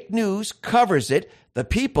 the fake news covers it. The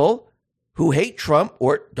people who hate Trump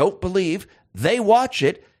or don't believe, they watch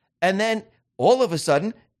it. And then all of a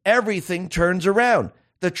sudden, everything turns around.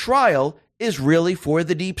 The trial is really for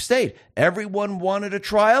the deep state. Everyone wanted a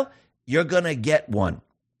trial. You're going to get one.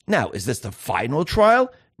 Now, is this the final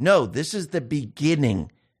trial? No, this is the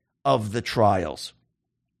beginning of the trials.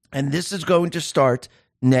 And this is going to start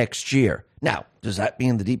next year. Now, does that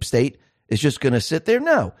mean the deep state is just going to sit there?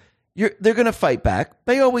 No. They're going to fight back.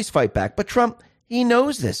 They always fight back. But Trump, he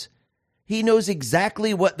knows this. He knows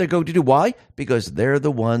exactly what they're going to do. Why? Because they're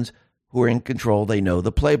the ones who are in control. They know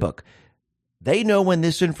the playbook. They know when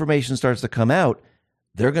this information starts to come out,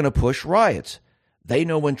 they're going to push riots. They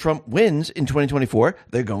know when Trump wins in 2024,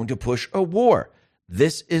 they're going to push a war.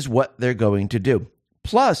 This is what they're going to do.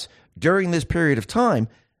 Plus, during this period of time,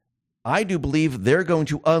 I do believe they're going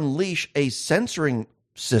to unleash a censoring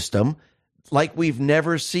system like we've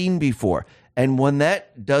never seen before. And when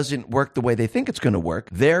that doesn't work the way they think it's going to work,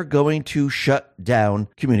 they're going to shut down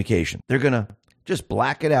communication. They're going to just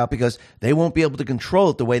black it out because they won't be able to control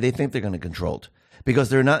it the way they think they're going to control it because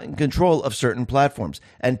they're not in control of certain platforms.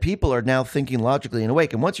 And people are now thinking logically and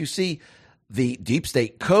awake. And once you see the deep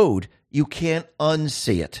state code, you can't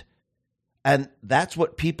unsee it. And that's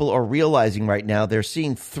what people are realizing right now. They're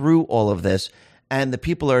seeing through all of this. And the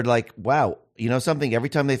people are like, wow, you know something? Every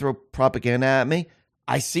time they throw propaganda at me,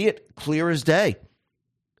 I see it clear as day.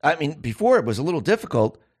 I mean, before it was a little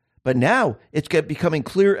difficult, but now it's becoming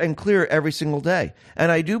clearer and clearer every single day.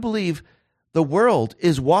 And I do believe the world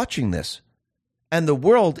is watching this. And the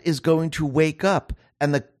world is going to wake up.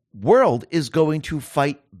 And the world is going to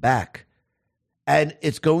fight back. And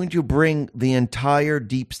it's going to bring the entire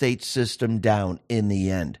deep state system down in the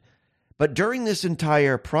end. But during this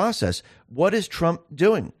entire process, what is Trump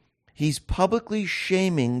doing? He's publicly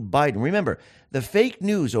shaming Biden. Remember, the fake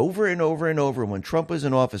news over and over and over when Trump was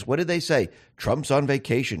in office, what did they say? Trump's on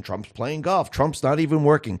vacation. Trump's playing golf. Trump's not even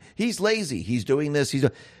working. He's lazy. He's doing this.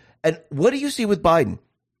 And what do you see with Biden?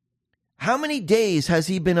 How many days has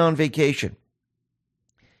he been on vacation?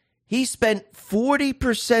 He spent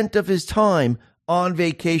 40% of his time on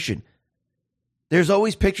vacation. There's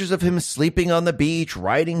always pictures of him sleeping on the beach,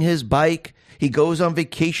 riding his bike. He goes on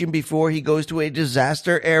vacation before he goes to a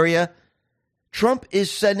disaster area. Trump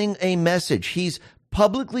is sending a message. He's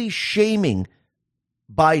publicly shaming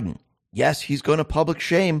Biden. Yes, he's going to public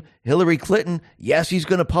shame Hillary Clinton. Yes, he's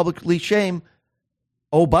going to publicly shame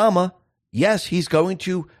Obama. Yes, he's going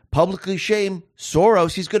to publicly shame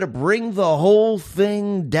Soros. He's going to bring the whole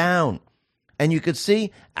thing down. And you could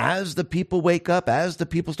see as the people wake up, as the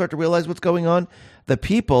people start to realize what's going on, the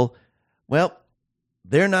people, well,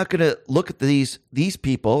 they're not going to look at these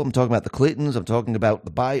people. I'm talking about the Clintons. I'm talking about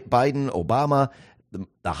the Biden, Obama,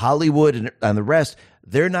 the Hollywood and the rest.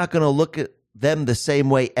 they're not going to look at them the same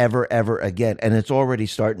way ever again. And it's already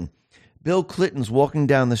starting. Bill Clinton's walking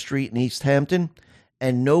down the street in East Hampton,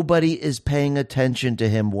 and nobody is paying attention to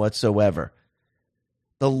him whatsoever.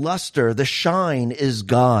 The luster, the shine is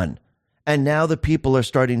gone. And now the people are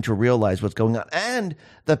starting to realize what's going on. And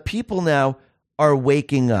the people now are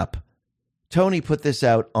waking up. Tony put this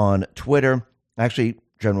out on Twitter. Actually,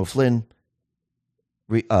 General Flynn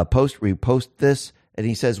repost this, and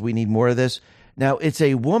he says we need more of this. Now, it's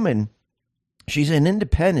a woman. She's an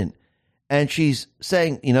independent, and she's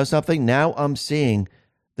saying, you know something? Now I'm seeing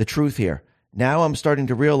the truth here. Now I'm starting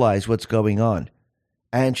to realize what's going on.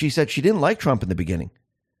 And she said she didn't like Trump in the beginning,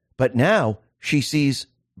 but now she sees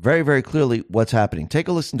very, very clearly what's happening. Take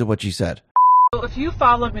a listen to what she said. If you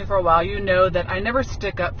followed me for a while, you know that I never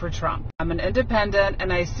stick up for Trump. I'm an independent,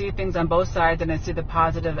 and I see things on both sides, and I see the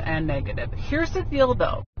positive and negative. Here's the deal,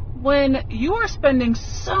 though. When you are spending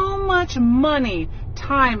so much money,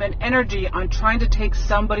 time, and energy on trying to take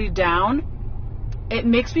somebody down, it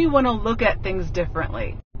makes me want to look at things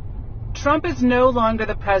differently. Trump is no longer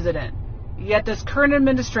the president, yet this current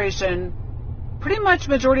administration, pretty much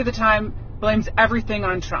majority of the time, blames everything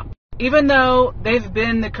on Trump, even though they've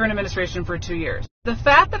been the current administration for 2 years. The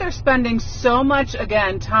fact that they're spending so much,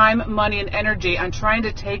 again, time, money, and energy on trying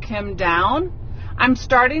to take him down, I'm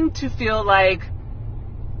starting to feel like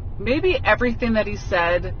maybe everything that he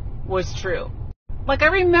said was true. Like, I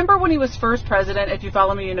remember when he was first president, if you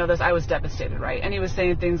follow me, you know this, I was devastated, right? And he was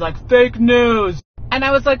saying things like, fake news. And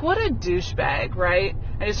I was like, what a douchebag, right?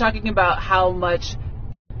 And he was talking about how much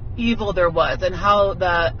evil there was and how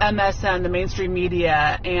the MSN, the mainstream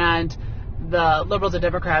media, and the liberals and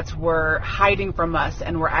Democrats were hiding from us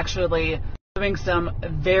and were actually doing some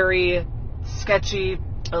very sketchy,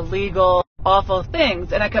 illegal, awful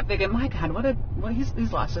things. And I kept thinking, my God,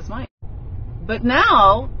 he's lost his mind. But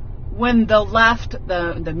now, when the left,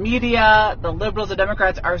 the media, the liberals, the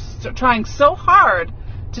Democrats are trying so hard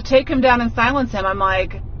to take him down and silence him, I'm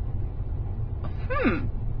like,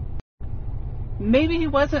 maybe he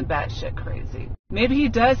wasn't batshit crazy. Maybe he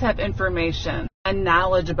does have information and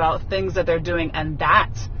knowledge about things that they're doing, and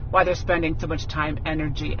that's why they're spending so much time,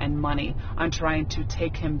 energy, and money on trying to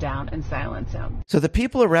take him down and silence him. So the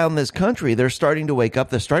people around this country, they're starting to wake up.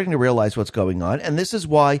 They're starting to realize what's going on. And this is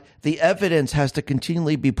why the evidence has to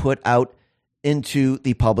continually be put out into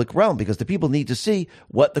the public realm, because the people need to see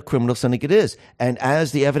what the criminal syndicate is. And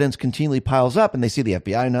as the evidence continually piles up and they see the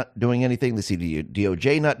FBI not doing anything, they see the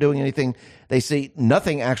DOJ not doing anything, they see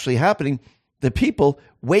nothing actually happening, the people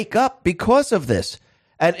wake up because of this.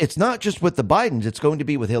 And it's not just with the Bidens. It's going to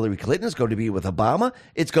be with Hillary Clinton. It's going to be with Obama.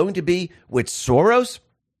 It's going to be with Soros.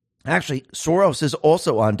 Actually, Soros is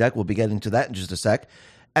also on deck. We'll be getting to that in just a sec.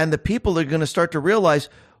 And the people are going to start to realize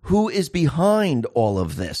who is behind all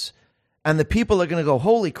of this. And the people are going to go,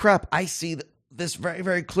 holy crap, I see this very,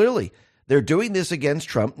 very clearly. They're doing this against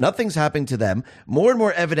Trump. Nothing's happening to them. More and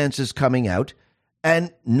more evidence is coming out.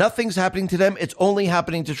 And nothing's happening to them. It's only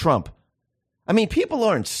happening to Trump. I mean, people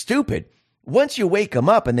aren't stupid. Once you wake them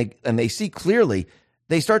up and they see clearly,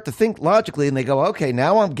 they start to think logically and they go, okay,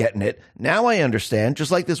 now I'm getting it. Now I understand.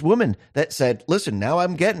 Just like this woman that said, listen, now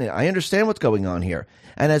I'm getting it. I understand what's going on here.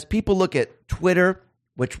 And as people look at Twitter,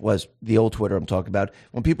 which was the old Twitter I'm talking about,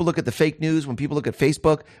 when people look at the fake news, when people look at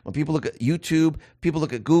Facebook, when people look at YouTube, people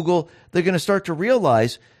look at Google, they're going to start to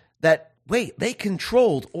realize that, wait, they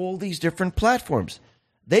controlled all these different platforms.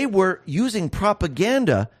 They were using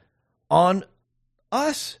propaganda on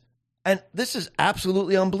us. And this is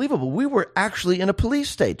absolutely unbelievable. We were actually in a police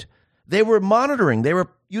state. They were monitoring. They were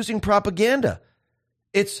using propaganda.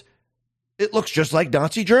 It looks just like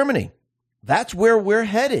Nazi Germany. That's where we're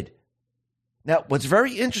headed. Now, what's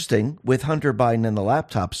very interesting with Hunter Biden and the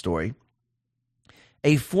laptop story,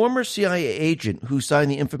 a former CIA agent who signed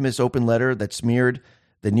the infamous open letter that smeared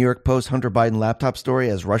the New York Post Hunter Biden laptop story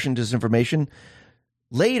as Russian disinformation,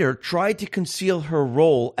 later tried to conceal her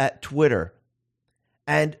role at Twitter.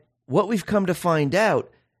 And what we've come to find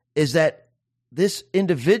out is that this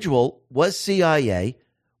individual was CIA,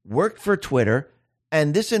 worked for Twitter,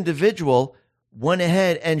 and this individual went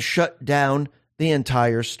ahead and shut down the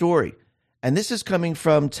entire story. And this is coming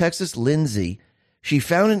from Texas Lindsay. She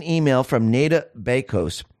found an email from Neda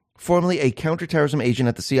Bekos, formerly a counterterrorism agent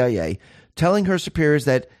at the CIA, telling her superiors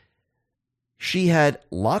that she had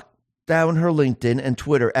locked down her LinkedIn and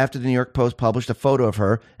Twitter after the New York Post published a photo of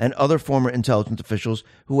her and other former intelligence officials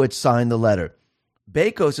who had signed the letter.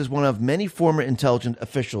 Bekos is one of many former intelligence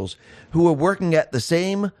officials who were working at the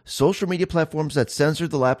same social media platforms that censored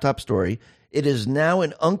the laptop story. It is now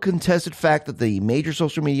an uncontested fact that the major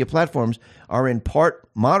social media platforms are in part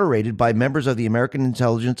moderated by members of the American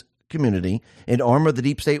intelligence community, an arm of the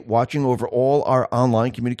deep state watching over all our online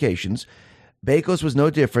communications. Bakos was no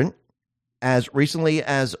different. As recently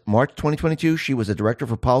as March 2022, she was a director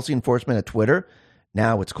for policy enforcement at Twitter.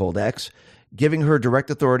 Now it's called X, giving her direct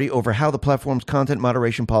authority over how the platform's content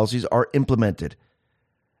moderation policies are implemented.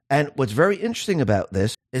 And what's very interesting about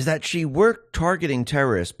this is that she worked targeting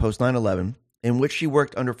terrorists post 9/11, in which she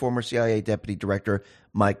worked under former CIA Deputy Director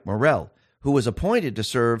Mike Morell, who was appointed to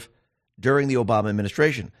serve during the Obama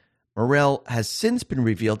administration. Morell has since been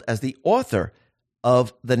revealed as the author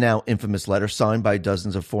of the now infamous letter signed by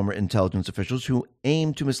dozens of former intelligence officials who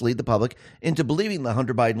aimed to mislead the public into believing the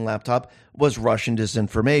Hunter Biden laptop was Russian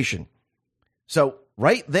disinformation. So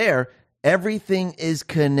right there, everything is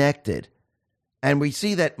connected. And we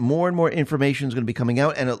see that more and more information is going to be coming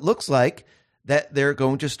out, and it looks like that they're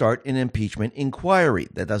going to start an impeachment inquiry.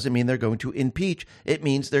 That doesn't mean they're going to impeach. It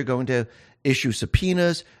means they're going to issue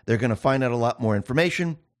subpoenas. They're going to find out a lot more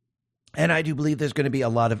information. And I do believe there's going to be a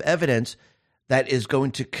lot of evidence that is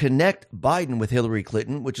going to connect Biden with Hillary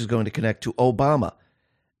Clinton, which is going to connect to Obama.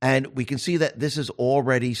 And we can see that this has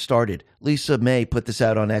already started. Lisa May put this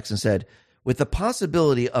out on X and said, with the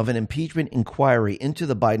possibility of an impeachment inquiry into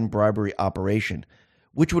the Biden bribery operation,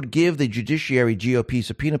 which would give the judiciary GOP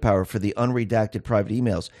subpoena power for the unredacted private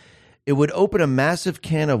emails, it would open a massive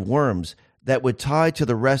can of worms that would tie to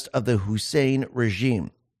the rest of the Hussein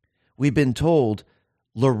regime. We've been told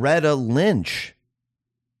Loretta Lynch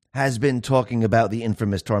has been talking about the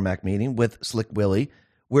infamous tarmac meeting with Slick Willie,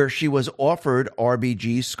 where she was offered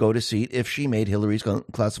RBG's SCOTUS seat if she made Hillary's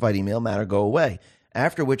classified email matter go away,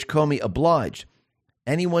 after which Comey obliged.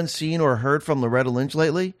 Anyone seen or heard from Loretta Lynch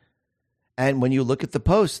lately? And when you look at the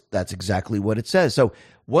post, that's exactly what it says. So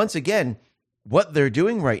once again, what they're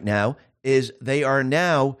doing right now is they are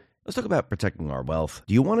now... Let's talk about protecting our wealth.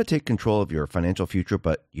 Do you want to take control of your financial future,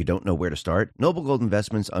 but you don't know where to start? Noble Gold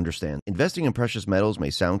Investments understands. Investing in precious metals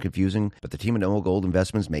may sound confusing, but the team at Noble Gold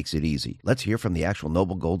Investments makes it easy. Let's hear from the actual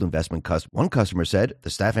Noble Gold Investment customer. One customer said,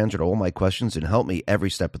 the staff answered all my questions and helped me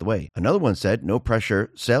every step of the way. Another one said, no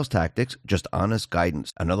pressure, sales tactics, just honest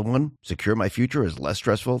guidance. Another one, secure my future is less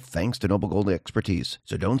stressful thanks to Noble Gold expertise.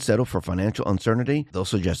 So don't settle for financial uncertainty. They'll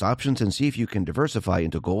suggest options and see if you can diversify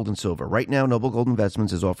into gold and silver. Right now, Noble Gold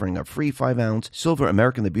Investments is offering a free 5-ounce silver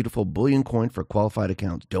American the Beautiful bullion coin for qualified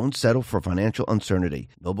accounts. Don't settle for financial uncertainty.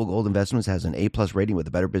 Noble Gold Investments has an A+ rating with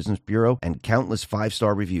the Better Business Bureau and countless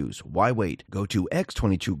 5-star reviews. Why wait? Go to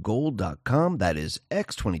x22gold.com. That is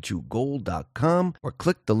x22gold.com, or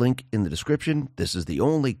click the link in the description. This is the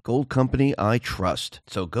only gold company I trust.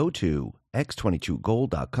 So go to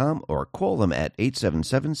x22gold.com or call them at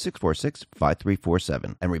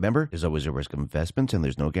 877-646-5347. And remember, there's always a risk of investments and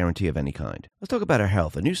there's no guarantee of any kind. Let's talk about our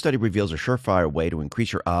health. A new study reveals a surefire way to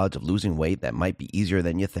increase your odds of losing weight that might be easier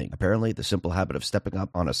than you think. Apparently, the simple habit of stepping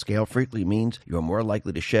up on a scale frequently means you are more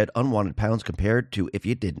likely to shed unwanted pounds compared to if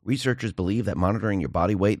you didn't. Researchers believe that monitoring your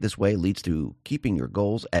body weight this way leads to keeping your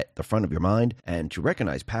goals at the front of your mind and to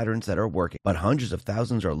recognize patterns that are working. But hundreds of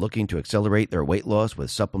thousands are looking to accelerate their weight loss with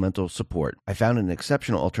supplemental support. I found an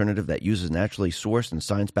exceptional alternative that uses naturally sourced and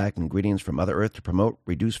science-backed ingredients from Mother Earth to promote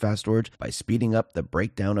reduced fast storage by speeding up the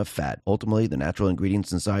breakdown of fat. Ultimately, the natural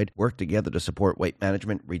ingredients inside work together to support weight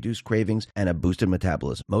management, reduce cravings, and a boosted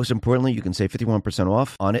metabolism. Most importantly, you can save 51%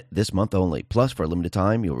 off on it this month only. Plus, for a limited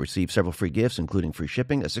time, you'll receive several free gifts, including free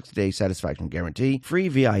shipping, a 60-day satisfaction guarantee, free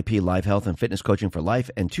VIP live health and fitness coaching for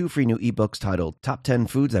life, and 2 free new ebooks titled Top 10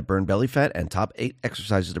 Foods That Burn Belly Fat and Top 8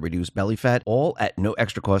 Exercises to Reduce Belly Fat, all at no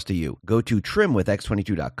extra cost to you. Go to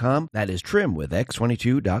trimwithx22.com. That is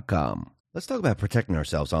trimwithx22.com. Let's talk about protecting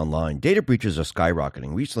ourselves online. Data breaches are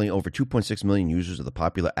skyrocketing. Recently, over 2.6 million users of the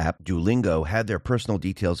popular app Duolingo had their personal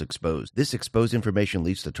details exposed. This exposed information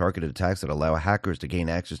leads to targeted attacks that allow hackers to gain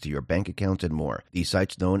access to your bank accounts and more. These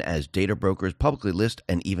sites, known as data brokers, publicly list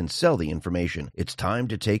and even sell the information. It's time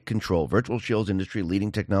to take control. Virtual Shield's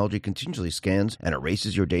industry-leading technology continually scans and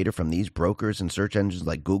erases your data from these brokers and search engines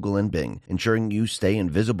like Google and Bing, ensuring you stay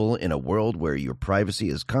invisible in a world where your privacy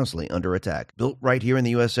is constantly under attack. Built right here in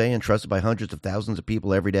the USA and trusted by hundreds of thousands of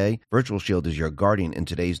people every day, Virtual Shield is your guardian in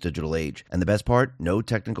today's digital age. And the best part, no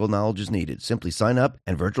technical knowledge is needed. Simply sign up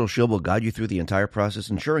and Virtual Shield will guide you through the entire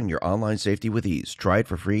process, ensuring your online safety with ease. Try it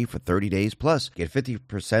for free for 30 days, plus get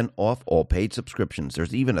 50% off all paid subscriptions.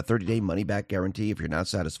 There's even a 30-day money-back guarantee if you're not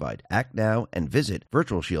satisfied. Act now and visit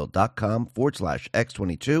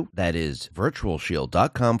virtualshield.com/X22. That is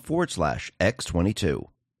virtualshield.com/X22.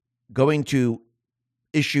 Going to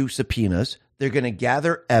issue subpoenas. They're going to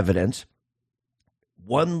gather evidence.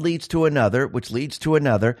 One leads to another, which leads to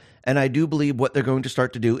another. And I do believe what they're going to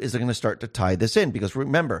start to do is they're going to start to tie this in. Because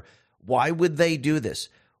remember, why would they do this?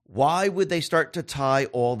 Why would they start to tie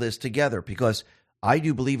all this together? Because I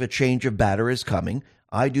do believe a change of batter is coming.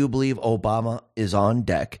 I do believe Obama is on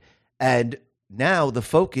deck. And now the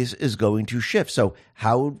focus is going to shift. So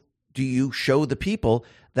how do you show the people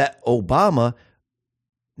that Obama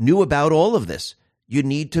knew about all of this? You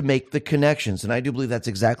need to make the connections. And I do believe that's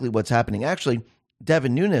exactly what's happening. Actually,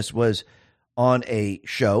 Devin Nunes was on a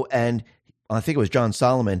show, and I think it was John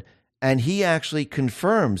Solomon, and he actually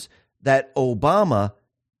confirms that Obama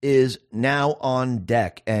is now on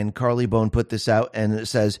deck. And Carly Bone put this out, and it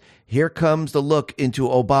says, here comes the look into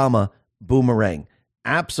Obama boomerang.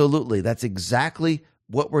 Absolutely. That's exactly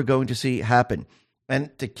what we're going to see happen.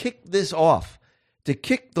 And to kick this off, to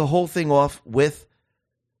kick the whole thing off with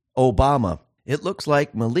Obama, it looks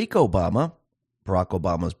like Malik Obama, Barack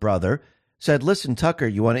Obama's brother, said, listen, Tucker,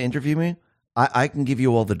 you want to interview me? I can give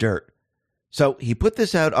you all the dirt. So he put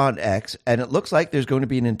this out on X, and it looks like there's going to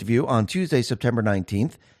be an interview on Tuesday, September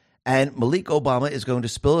 19th, and Malik Obama is going to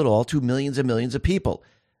spill it all to millions and millions of people.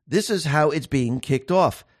 This is how it's being kicked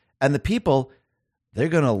off. And the people, they're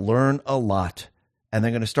going to learn a lot, and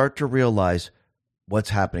they're going to start to realize what's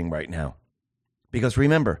happening right now. Because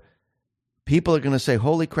remember, people are going to say,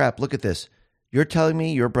 holy crap, look at this. You're telling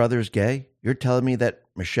me your brother's gay? You're telling me that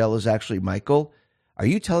Michelle is actually Michael? Are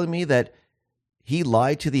you telling me that he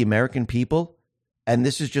lied to the American people, and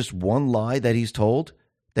this is just one lie that he's told,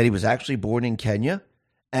 that he was actually born in Kenya,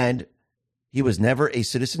 and he was never a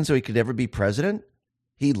citizen so he could never be president?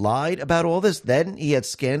 He lied about all this. Then he had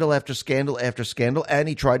scandal after scandal after scandal, and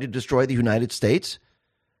he tried to destroy the United States.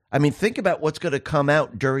 I mean, think about what's going to come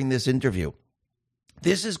out during this interview.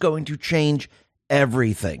 This is going to change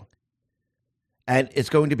everything. And it's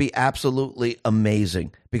going to be absolutely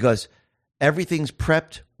amazing because everything's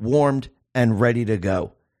prepped, warmed, and ready to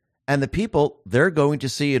go. And the people, they're going to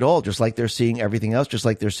see it all, just like they're seeing everything else, just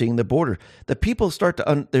like they're seeing the border. The people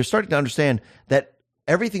they're starting to understand that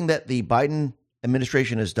everything that the Biden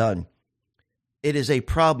administration has done, it is a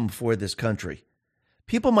problem for this country.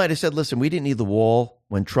 People might have said, listen, we didn't need the wall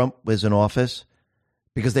when Trump was in office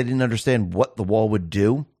because they didn't understand what the wall would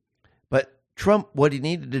do. But Trump, what he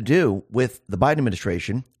needed to do with the Biden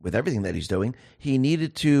administration, with everything that he's doing, he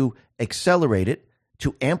needed to accelerate it,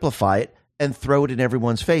 to amplify it, and throw it in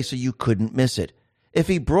everyone's face so you couldn't miss it. If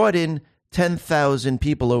he brought in 10,000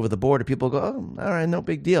 people over the border, people go, oh, all right, no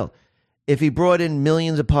big deal. If he brought in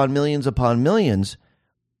millions upon millions upon millions,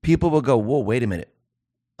 people will go, whoa, wait a minute.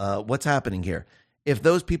 What's happening here? If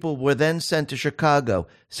those people were then sent to Chicago,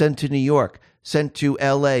 sent to New York, sent to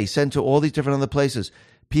LA, sent to all these different other places,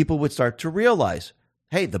 people would start to realize,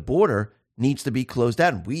 hey, the border needs to be closed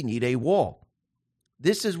down. We need a wall.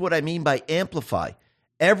 This is what I mean by amplify.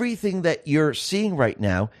 Everything that you're seeing right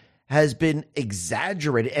now has been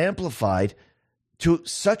exaggerated, amplified to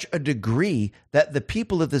such a degree that the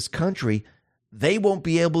people of this country, they won't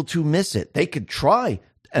be able to miss it. They could try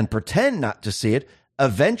and pretend not to see it.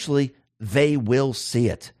 Eventually, they will see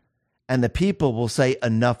it. And the people will say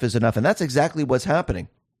enough is enough. And that's exactly what's happening.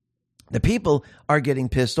 The people are getting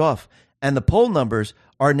pissed off. And the poll numbers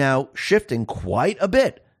are now shifting quite a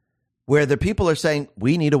bit, where the people are saying,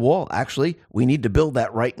 we need a wall. Actually, we need to build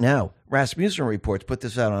that right now. Rasmussen Reports put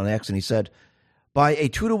this out on X, and he said, by a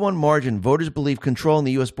 2-to-1 margin, voters believe controlling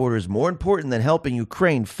the U.S. border is more important than helping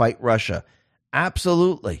Ukraine fight Russia.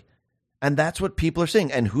 Absolutely. And that's what people are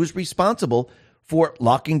saying. And who's responsible for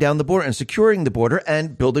locking down the border and securing the border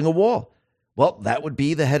and building a wall? Well, that would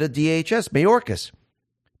be the head of DHS, Mayorkas.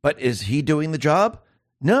 But is he doing the job?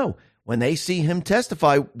 No. When they see him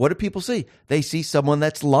testify, what do people see? They see someone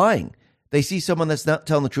that's lying. They see someone that's not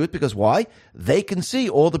telling the truth because why? They can see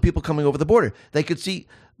all the people coming over the border. They could see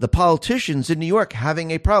the politicians in New York having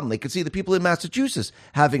a problem. They could see the people in Massachusetts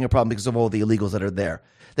having a problem because of all the illegals that are there.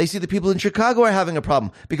 They see the people in Chicago are having a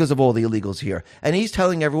problem because of all the illegals here. And he's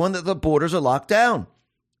telling everyone that the borders are locked down.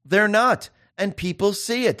 They're not. And people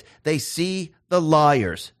see it. They see the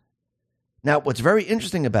liars. Now, what's very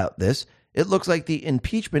interesting about this, it looks like the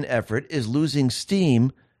impeachment effort is losing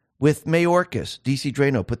steam with Mayorkas. DC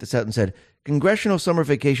Drano put this out and said, congressional summer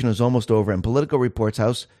vacation is almost over and Politico reports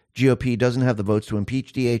House GOP doesn't have the votes to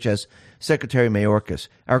impeach DHS Secretary Mayorkas.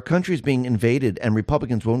 Our country is being invaded and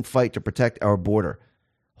Republicans won't fight to protect our border.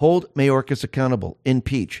 Hold Mayorkas accountable.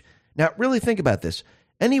 Impeach. Now, really think about this.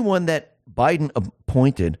 Anyone that Biden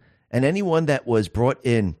appointed and anyone that was brought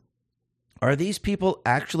in, are these people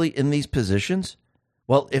actually in these positions?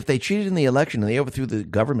 Well, if they cheated in the election and they overthrew the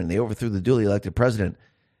government, and they overthrew the duly elected president,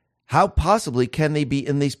 how possibly can they be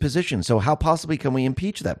in these positions? So how possibly can we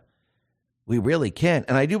impeach them? We really can't.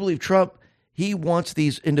 And I do believe Trump, he wants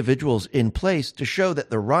these individuals in place to show that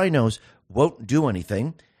the rhinos won't do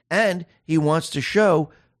anything. And he wants to show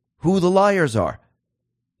who the liars are.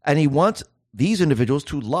 And he wants these individuals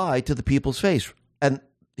to lie to the people's face. And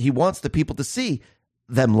he wants the people to see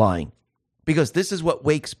them lying, because this is what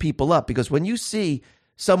wakes people up. Because when you see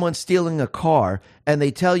someone stealing a car and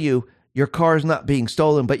they tell you your car is not being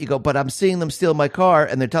stolen, but you go, but I'm seeing them steal my car,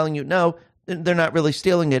 and they're telling you, no, they're not really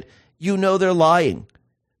stealing it. You know they're lying.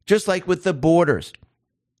 Just like with the borders.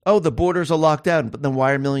 Oh, the borders are locked down, but then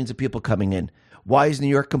why are millions of people coming in? Why is New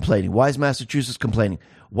York complaining? Why is Massachusetts complaining?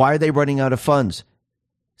 Why are they running out of funds?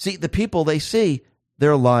 See, the people they see,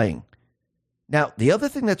 they're lying. Now, the other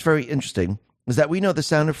thing that's very interesting is that we know The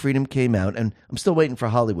Sound of Freedom came out, and I'm still waiting for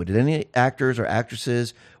Hollywood. Did any actors or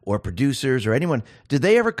actresses or producers or anyone, did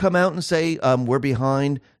they ever come out and say, we're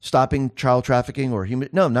behind stopping child trafficking or human?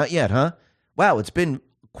 No, not yet, huh? Wow, it's been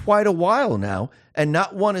quite a while now, and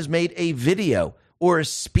not one has made a video or a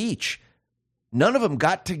speech. None of them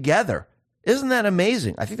got together. Isn't that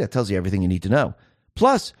amazing? I think that tells you everything you need to know.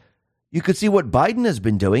 Plus, you could see what Biden has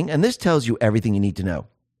been doing, and this tells you everything you need to know.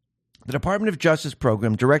 The Department of Justice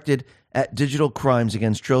program directed at digital crimes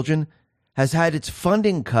against children has had its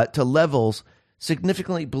funding cut to levels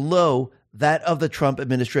significantly below that of the Trump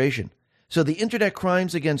administration. So the Internet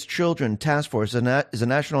Crimes Against Children Task Force is a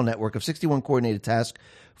national network of 61 coordinated task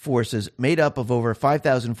forces made up of over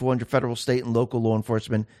 5,400 federal, state, and local law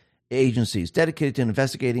enforcement agencies dedicated to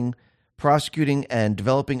investigating, prosecuting, and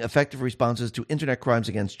developing effective responses to Internet crimes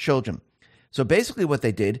against children. So basically what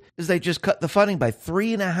they did is they just cut the funding by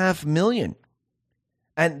 $3.5 million.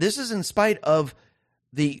 And this is in spite of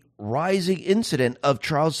the rising incident of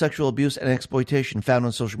child sexual abuse and exploitation found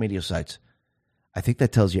on social media sites. I think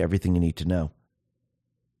that tells you everything you need to know,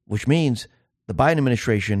 which means the Biden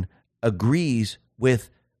administration agrees with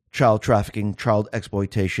child trafficking, child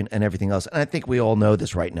exploitation, and everything else. And I think we all know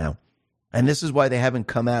this right now. And this is why they haven't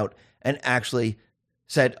come out and actually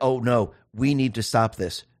said, oh, no, we need to stop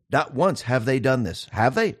this. Not once have they done this.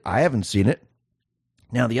 Have they? I haven't seen it.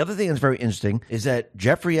 Now, the other thing that's very interesting is that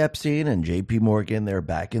Jeffrey Epstein and J.P. Morgan, they're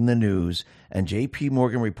back in the news. And J.P.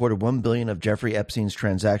 Morgan reported $1 billion of Jeffrey Epstein's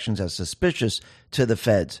transactions as suspicious to the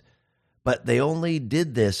feds. But they only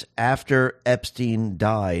did this after Epstein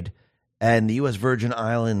died, and the U.S. Virgin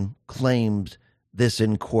Island claimed this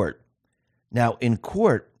in court. Now, in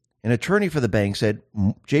court, an attorney for the bank said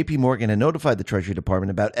J.P. Morgan had notified the Treasury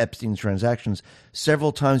Department about Epstein's transactions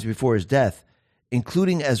several times before his death,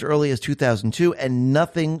 including as early as 2002, and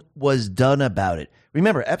nothing was done about it.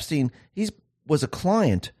 Remember, Epstein, he was a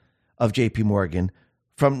client of J.P. Morgan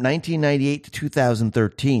from 1998 to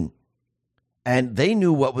 2013, and they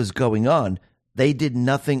knew what was going on. They did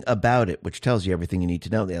nothing about it, which tells you everything you need to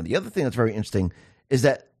know. Now, the other thing that's very interesting is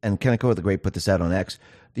that, and Kenneth the Great put this out on X,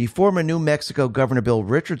 the former New Mexico Governor Bill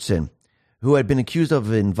Richardson, who had been accused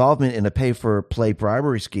of involvement in a pay-for-play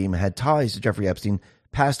bribery scheme, had ties to Jeffrey Epstein,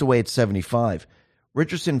 passed away at 75.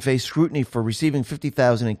 Richardson faced scrutiny for receiving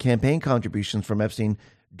 $50,000 in campaign contributions from Epstein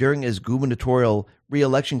during his gubernatorial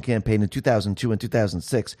re-election campaign in 2002 and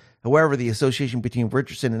 2006. However, the association between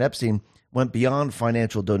Richardson and Epstein went beyond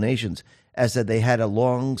financial donations, as that they had a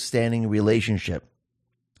long-standing relationship.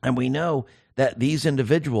 And we know that these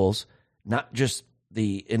individuals, not just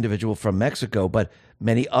the individual from Mexico, but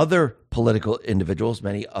many other political individuals,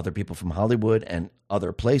 many other people from Hollywood and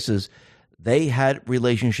other places, they had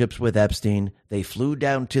relationships with Epstein. They flew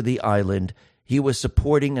down to the island. He was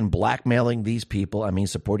supporting and blackmailing these people. I mean,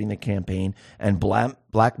 supporting the campaign and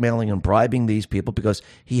blackmailing and bribing these people because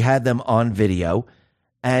he had them on video.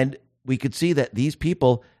 And we could see that these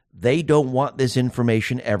people, they don't want this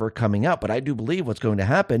information ever coming out. But I do believe what's going to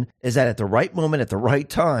happen is that at the right moment, at the right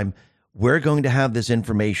time, we're going to have this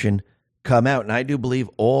information come out. And I do believe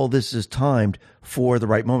all this is timed for the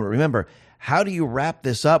right moment. Remember, how do you wrap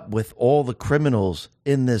this up with all the criminals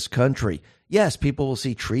in this country? Yes, people will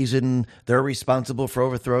see treason. They're responsible for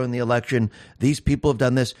overthrowing the election. These people have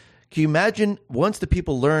done this. Can you imagine once the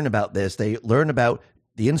people learn about this, they learn about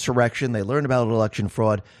the insurrection, they learn about election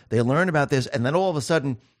fraud, they learn about this, and then all of a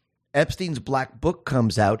sudden Epstein's black book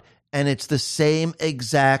comes out and it's the same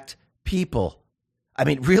exact people. I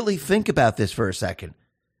mean, really think about this for a second.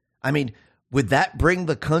 I mean, would that bring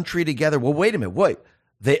the country together? Well, wait a minute. Wait,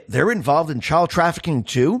 they're involved in child trafficking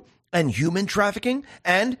too, and human trafficking,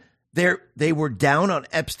 and they were down on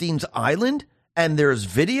Epstein's island, and there's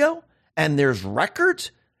video, and there's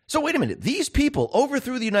records. So wait a minute. These people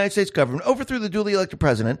overthrew the United States government, overthrew the duly elected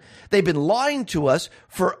president. They've been lying to us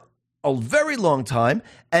for a very long time,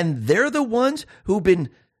 and they're the ones who've been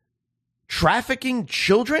trafficking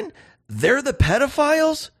children. They're the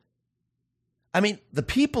pedophiles. I mean, the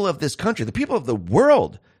people of this country, the people of the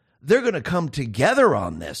world, they're going to come together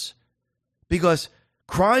on this because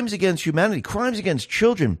crimes against humanity, crimes against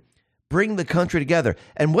children, bring the country together.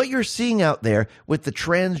 And what you're seeing out there with the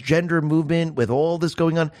transgender movement, with all this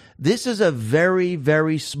going on, this is a very,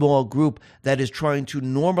 very small group that is trying to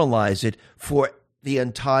normalize it for the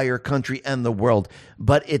entire country and the world.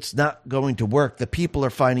 But it's not going to work. The people are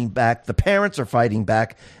fighting back. The parents are fighting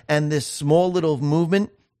back. And this small little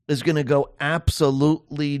movement is going to go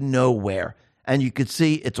absolutely nowhere. And you could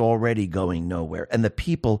see it's already going nowhere. And the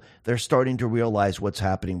people, they're starting to realize what's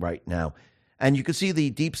happening right now. And you can see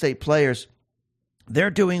the deep state players,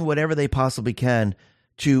 they're doing whatever they possibly can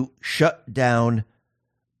to shut down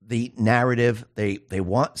the narrative. They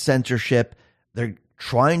want censorship. They're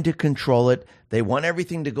trying to control it. They want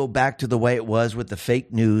everything to go back to the way it was with the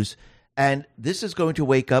fake news. And this is going to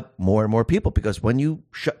wake up more and more people, because when you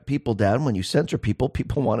shut people down, when you censor people,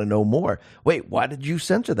 people want to know more. Wait, why did you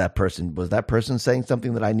censor that person? Was that person saying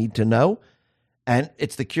something that I need to know? And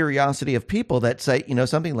it's the curiosity of people that say, you know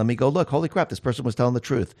something, let me go look. Holy crap, this person was telling the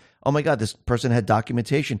truth. Oh my God, this person had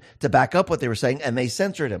documentation to back up what they were saying, and they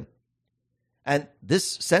censored him. And this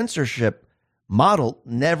censorship model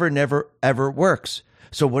never, ever works.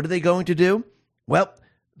 So what are they going to do? Well,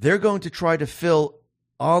 they're going to try to fill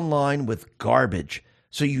online with garbage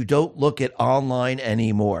so you don't look at online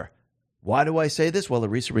anymore. Why do I say this? Well, a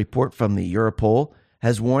recent report from the Europol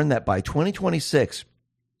has warned that by 2026,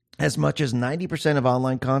 as much as 90% of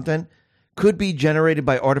online content could be generated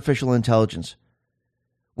by artificial intelligence,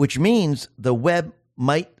 which means the web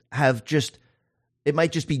might just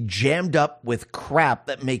be jammed up with crap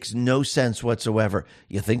that makes no sense whatsoever.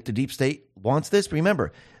 You think the deep state wants this?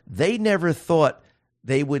 Remember, they never thought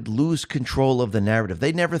they would lose control of the narrative.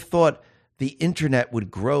 They never thought the internet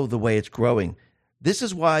would grow the way it's growing. This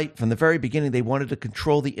is why, from the very beginning, they wanted to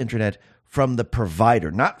control the internet from the provider,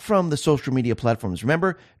 not from the social media platforms.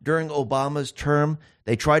 Remember, during Obama's term,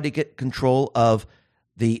 they tried to get control of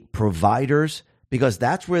the providers because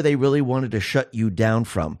that's where they really wanted to shut you down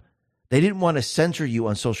from. They didn't want to censor you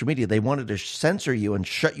on social media. They wanted to censor you and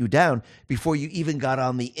shut you down before you even got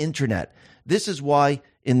on the internet. This is why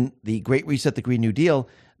in the Great Reset, the Green New Deal,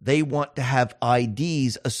 they want to have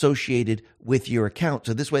IDs associated with your account.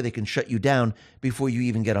 So this way they can shut you down before you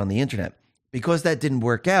even get on the internet. Because that didn't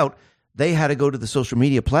work out, they had to go to the social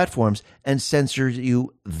media platforms and censor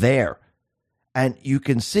you there. And you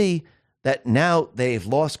can see that now they've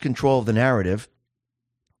lost control of the narrative.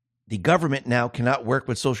 The government now cannot work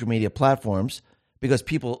with social media platforms because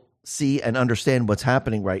people see and understand what's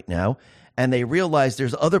happening right now. And they realize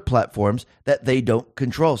there's other platforms that they don't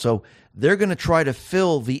control. So they're going to try to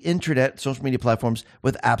fill the internet, social media platforms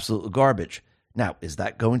with absolute garbage. Now, is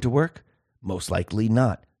that going to work? Most likely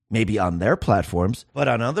not. Maybe on their platforms, but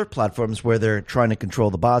on other platforms where they're trying to control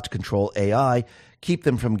the bots, control AI, keep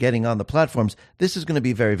them from getting on the platforms, this is going to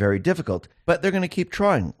be very, very difficult. But they're going to keep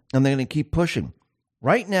trying, and they're going to keep pushing.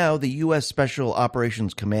 Right now, the U.S. Special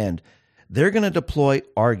Operations Command, they're going to deploy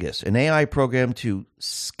Argus, an AI program to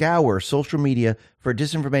scour social media for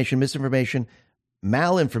disinformation, misinformation,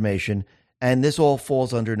 malinformation, and this all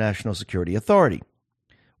falls under National Security Authority,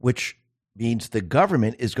 which means the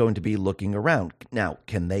government is going to be looking around. Now,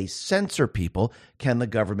 can they censor people? Can the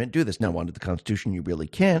government do this? Now, under the Constitution, you really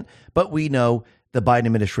can't, but we know the Biden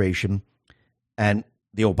administration and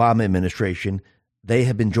the Obama administration, they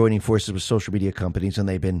have been joining forces with social media companies, and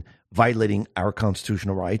they've been violating our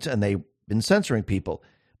constitutional rights, and they've been censoring people.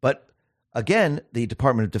 But again, the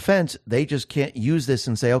Department of Defense, they just can't use this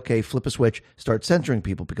and say, okay, flip a switch, start censoring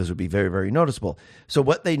people, because it would be very, very noticeable. So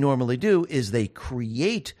what they normally do is they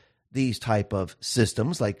create these type of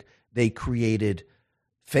systems, like they created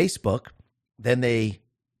Facebook, then they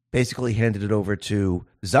basically handed it over to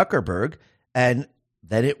Zuckerberg, and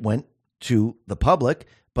then it went to the public,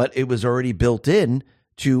 but it was already built in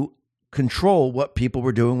to control what people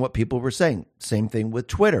were doing, what people were saying. Same thing with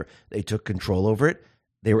Twitter. They took control over it.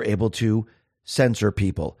 They were able to censor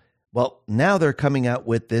people. Well, now they're coming out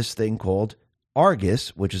with this thing called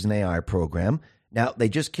Argus, which is an AI program. Now, they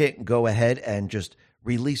just can't go ahead and just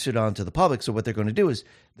release it onto the public. So what they're going to do is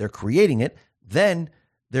they're creating it. Then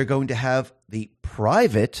they're going to have the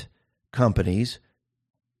private companies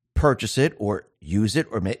purchase it or use it,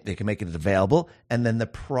 or they can make it available. And then the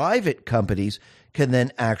private companies can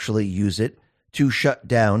then actually use it to shut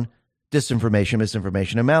down disinformation,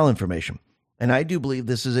 misinformation, and malinformation. And I do believe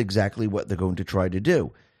this is exactly what they're going to try to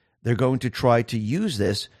do. They're going to try to use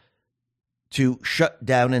this to shut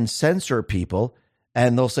down and censor people.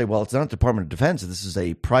 And they'll say, well, it's not Department of Defense. This is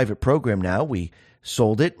a private program now. We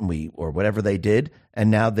sold it, and or whatever they did, and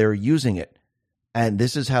now they're using it. And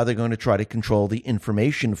this is how they're going to try to control the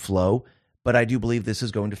information flow. But I do believe this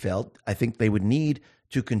is going to fail. I think they would need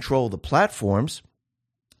to control the platforms.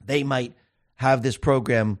 They might have this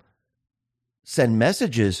program send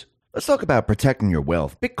messages. Let's talk about protecting your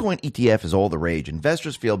wealth. Bitcoin ETF is all the rage.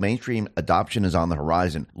 Investors feel mainstream adoption is on the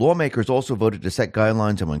horizon. Lawmakers also voted to set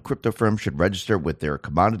guidelines on when crypto firms should register with their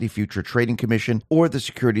Commodity Future Trading Commission or the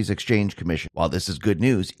Securities Exchange Commission. While this is good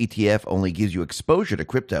news, ETF only gives you exposure to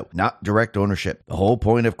crypto, not direct ownership. The whole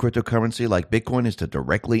point of cryptocurrency like Bitcoin is to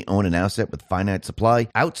directly own an asset with finite supply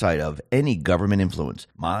outside of any government influence.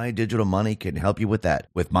 My Digital Money can help you with that.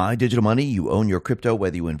 With My Digital Money, you own your crypto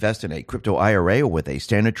whether you invest in a crypto IRA or with a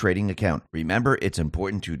standard trading account. Remember, it's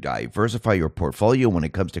important to diversify your portfolio when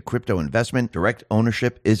it comes to crypto investment. Direct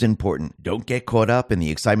ownership is important. Don't get caught up in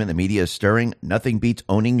the excitement the media is stirring. Nothing beats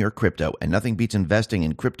owning your crypto, and nothing beats investing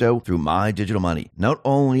in crypto through My Digital Money. Not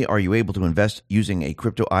only are you able to invest using a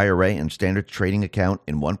crypto IRA and standard trading account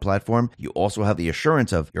in one platform, you also have the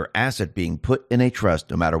assurance of your asset being put in a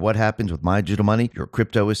trust. No matter what happens with My Digital Money, your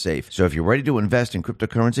crypto is safe. So if you're ready to invest in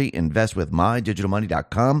cryptocurrency, invest with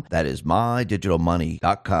MyDigitalMoney.com. That is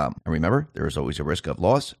MyDigitalMoney.com. And remember, there is always a risk of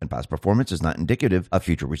loss, and past performance is not indicative of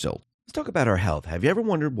future results. Let's talk about our health. Have you ever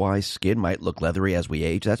wondered why skin might look leathery as we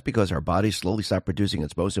age? That's because our bodies slowly stop producing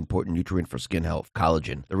its most important nutrient for skin health,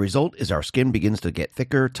 collagen. The result is our skin begins to get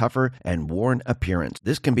thicker, tougher, and worn appearance.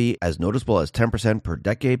 This can be as noticeable as 10% per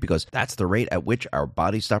decade because that's the rate at which our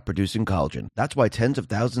bodies stop producing collagen. That's why tens of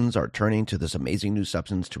thousands are turning to this amazing new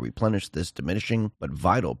substance to replenish this diminishing but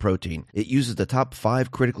vital protein. It uses the top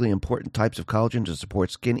 5 critically important types of collagen to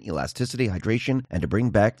support skin elasticity, hydration, and to bring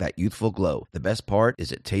back that youthful glow. The best part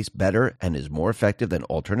is it tastes better and is more effective than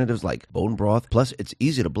alternatives like bone broth. Plus, it's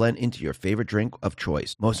easy to blend into your favorite drink of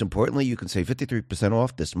choice. Most importantly, you can save 53%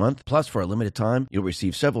 off this month. Plus, for a limited time, you'll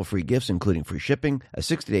receive several free gifts, including free shipping, a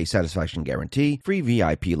 60-day satisfaction guarantee, free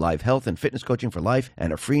VIP live health and fitness coaching for life,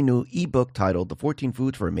 and a free new ebook titled The 14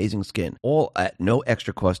 Foods for Amazing Skin, all at no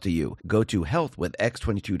extra cost to you. Go to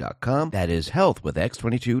healthwithx22.com. That is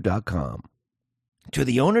healthwithx22.com. To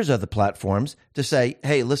the owners of the platforms to say,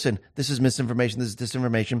 hey, listen, this is misinformation, this is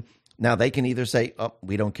disinformation. Now, they can either say, oh,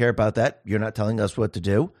 we don't care about that. You're not telling us what to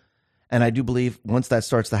do. And I do believe once that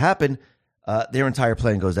starts to happen, their entire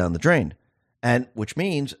plan goes down the drain. And which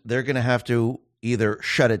means they're going to have to either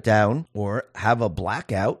shut it down or have a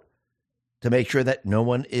blackout to make sure that no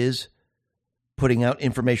one is putting out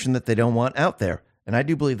information that they don't want out there. And I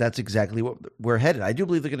do believe that's exactly what we're headed. I do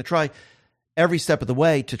believe they're going to try every step of the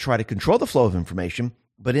way to try to control the flow of information.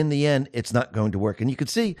 But in the end, it's not going to work. And you can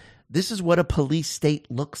see this is what a police state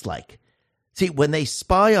looks like. See, when they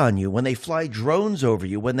spy on you, when they fly drones over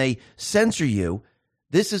you, when they censor you,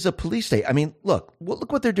 this is a police state. I mean, look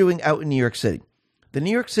what they're doing out in New York City. The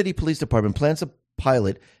New York City Police Department plans to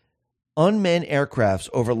pilot unmanned aircrafts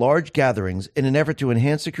over large gatherings in an effort to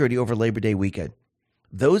enhance security over Labor Day weekend.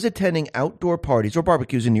 Those attending outdoor parties or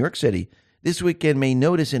barbecues in New York City this weekend may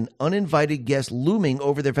notice an uninvited guest looming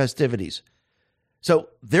over their festivities. So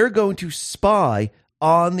they're going to spy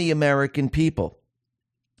on the American people.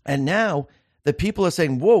 And now the people are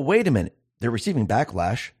saying, whoa, wait a minute. They're receiving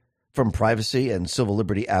backlash from privacy and civil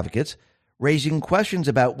liberty advocates, raising questions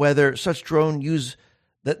about whether such drone use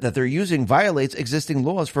that they're using violates existing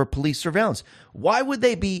laws for police surveillance. Why would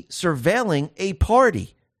they be surveilling a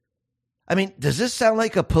party? I mean, does this sound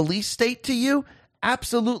like a police state to you?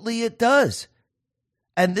 Absolutely it does.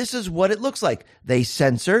 And this is what it looks like. They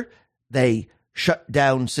censor, they shut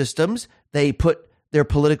down systems, they put their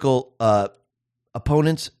political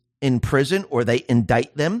opponents in prison or they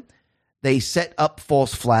indict them, they set up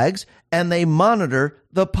false flags, and they monitor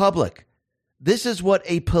the public. This is what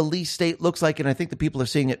a police state looks like, and I think the people are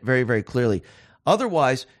seeing it very, very clearly.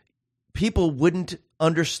 Otherwise, people wouldn't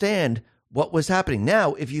understand what was happening.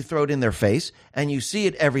 Now, if you throw it in their face and you see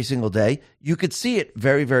it every single day, you could see it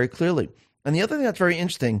very, very clearly. And the other thing that's very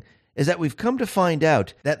interesting is that we've come to find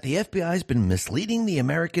out that the FBI has been misleading the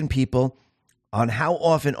American people on how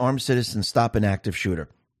often armed citizens stop an active shooter.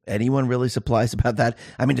 Anyone really surprised about that?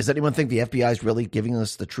 I mean, does anyone think the FBI is really giving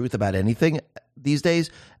us the truth about anything these days?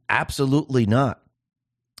 Absolutely not.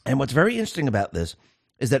 And what's very interesting about this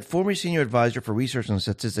is that former senior advisor for research and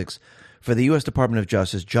statistics for the U.S. Department of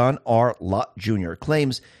Justice, John R. Lott Jr.,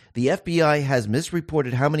 claims the FBI has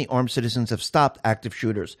misreported how many armed citizens have stopped active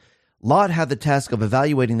shooters. Lott had the task of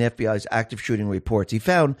evaluating the FBI's active shooting reports. He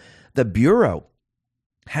found the Bureau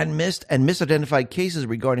had missed and misidentified cases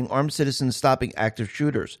regarding armed citizens stopping active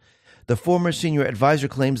shooters. The former senior advisor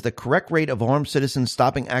claims the correct rate of armed citizens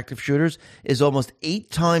stopping active shooters is almost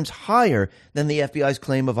 8 times higher than the FBI's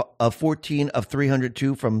claim of 14 of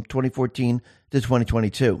 302 from 2014 to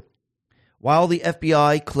 2022. While the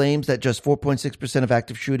FBI claims that just 4.6% of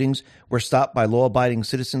active shootings were stopped by law-abiding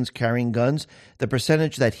citizens carrying guns, the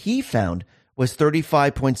percentage that he found was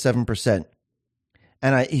 35.7%.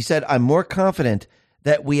 And he said, I'm more confident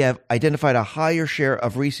that we have identified a higher share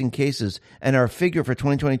of recent cases, and our figure for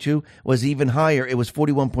 2022 was even higher. It was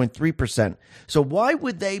 41.3%. So why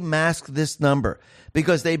would they mask this number?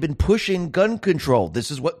 Because they've been pushing gun control. This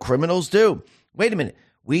is what criminals do. Wait a minute.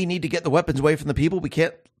 We need to get the weapons away from the people. We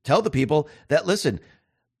can't tell the people that, listen,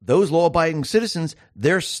 those law-abiding citizens,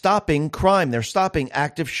 they're stopping crime. They're stopping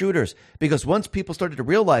active shooters. Because once people started to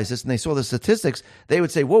realize this and they saw the statistics, they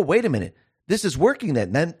would say, whoa, wait a minute. This is working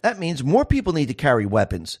then. That means more people need to carry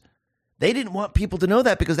weapons. They didn't want people to know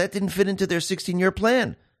that because that didn't fit into their 16-year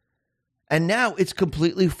plan. And now it's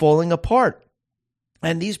completely falling apart.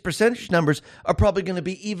 And these percentage numbers are probably going to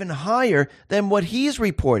be even higher than what he's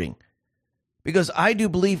reporting. Because I do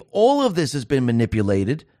believe all of this has been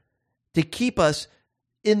manipulated to keep us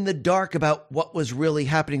in the dark about what was really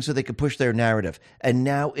happening so they could push their narrative. And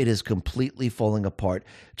now it is completely falling apart.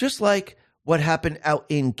 Just like what happened out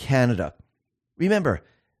in Canada. Remember,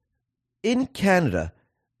 in Canada,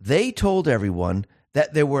 they told everyone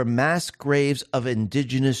that there were mass graves of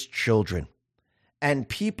Indigenous children. And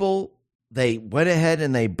people, they went ahead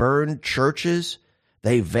and they burned churches.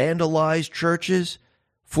 They vandalized churches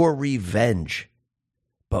for revenge.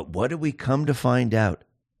 But what did we come to find out?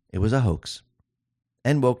 It was a hoax.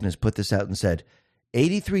 And Wokeness put this out and said,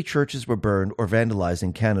 83 churches were burned or vandalized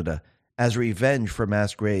in Canada as revenge for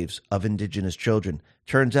mass graves of Indigenous children.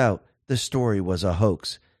 Turns out the story was a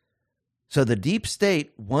hoax. So the deep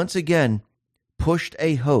state, once again, pushed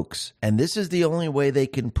a hoax. And this is the only way they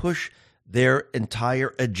can push their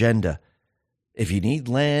entire agenda. If you need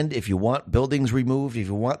land, if you want buildings removed, if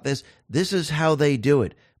you want this is how they do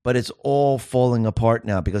it. But it's all falling apart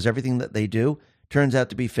now because everything that they do turns out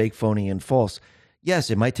to be fake, phony, and false. Yes,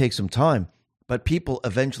 it might take some time, but people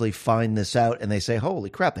eventually find this out and they say, holy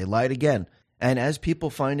crap, they lied again. And as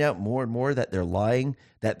people find out more and more that they're lying,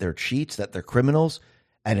 that they're cheats, that they're criminals,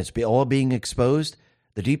 and it's all being exposed,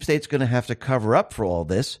 the deep state's going to have to cover up for all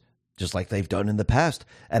this, just like they've done in the past.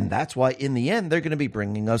 And that's why, in the end, they're going to be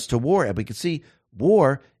bringing us to war. And we can see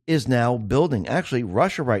war is now building. Actually,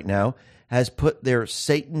 Russia right now has put their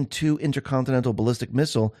Satan II intercontinental ballistic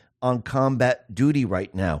missile on combat duty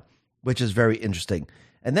right now, which is very interesting.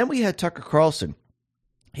 And then we had Tucker Carlson.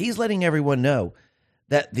 He's letting everyone know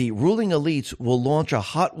that the ruling elites will launch a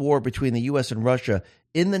hot war between the U.S. and Russia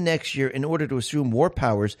in the next year in order to assume war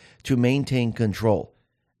powers to maintain control.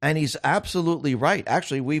 And he's absolutely right.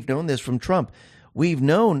 Actually, we've known this from Trump. We've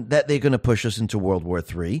known that they're going to push us into World War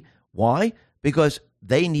III. Why? Because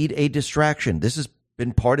they need a distraction. This has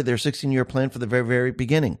been part of their 16-year plan from the very, very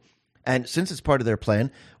beginning. And since it's part of their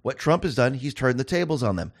plan, what Trump has done, he's turned the tables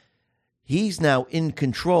on them. He's now in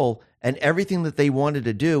control, and everything that they wanted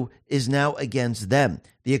to do is now against them.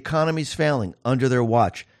 The economy's failing under their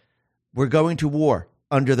watch. We're going to war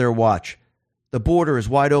under their watch. The border is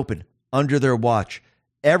wide open under their watch.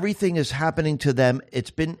 Everything is happening to them.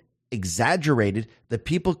 It's been exaggerated. The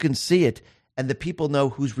people can see it, and the people know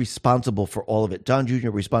who's responsible for all of it. Don Jr.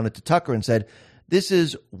 responded to Tucker and said, this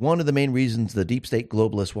is one of the main reasons the deep state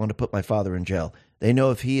globalists want to put my father in jail. They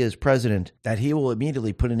know if he is president, that he will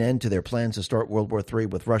immediately put an end to their plans to start World War III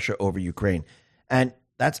with Russia over Ukraine. And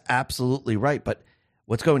that's absolutely right. But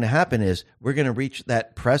what's going to happen is we're going to reach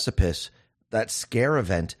that precipice, that scare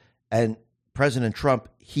event, and President Trump,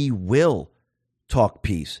 he will talk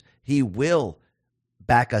peace. He will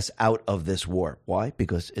back us out of this war. Why?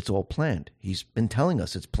 Because it's all planned. He's been telling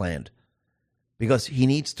us it's planned. Because he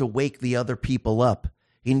needs to wake the other people up.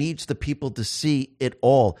 He needs the people to see it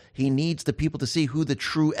all. He needs the people to see who the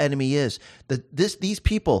true enemy is. These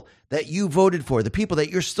people that you voted for, the people that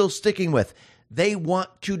you're still sticking with, they want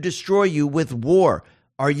to destroy you with war.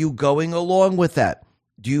 Are you going along with that?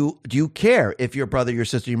 Do you care if your brother, your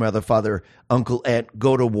sister, your mother, father, uncle, aunt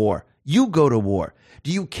go to war? You go to war.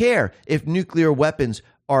 Do you care if nuclear weapons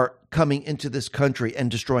are coming into this country and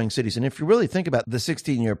destroying cities? And if you really think about the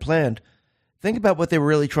 16-year plan, think about what they were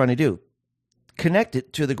really trying to do. Connect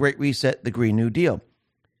it to the Great Reset, the Green New Deal.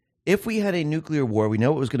 If we had a nuclear war, we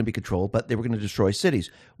know it was going to be controlled, but they were going to destroy cities.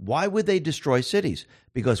 Why would they destroy cities?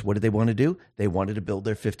 Because what did they want to do? They wanted to build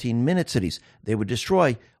their 15-minute cities. They would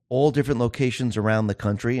destroy all different locations around the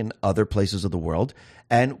country and other places of the world.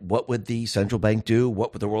 And what would the central bank do?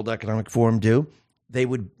 What would the World Economic Forum do? They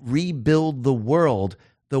would rebuild the world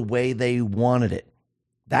the way they wanted it.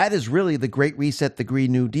 That is really the Great Reset, the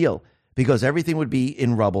Green New Deal. Because everything would be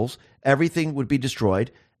in rubbles, everything would be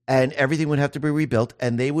destroyed, and everything would have to be rebuilt,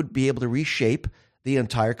 and they would be able to reshape the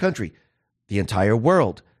entire country, the entire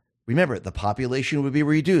world. Remember, the population would be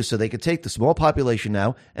reduced, so they could take the small population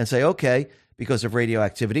now and say, okay, because of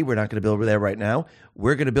radioactivity. We're not going to build there right now.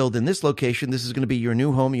 We're going to build in this location. This is going to be your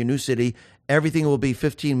new home, your new city. Everything will be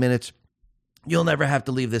 15 minutes. You'll never have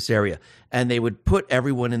to leave this area. And they would put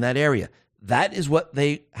everyone in that area. That is what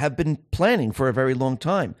they have been planning for a very long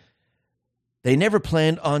time. They never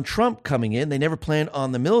planned on Trump coming in. They never planned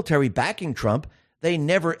on the military backing Trump. They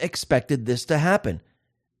never expected this to happen.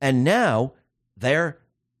 And now they're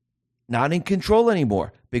not in control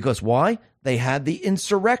anymore. Because why? They had the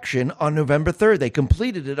insurrection on November 3rd. They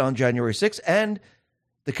completed it on January 6th. And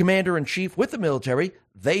the commander-in-chief with the military,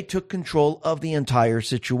 they took control of the entire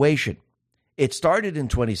situation. It started in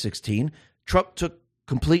 2016. Trump took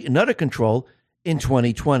complete and utter control in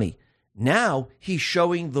 2020. Now he's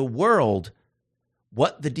showing the world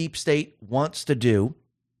what the deep state wants to do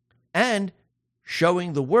and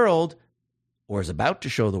showing the world, or is about to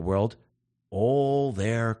show the world, all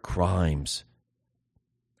their crimes.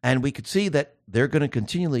 And we could see that they're going to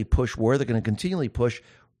continually push war. They're going to continually push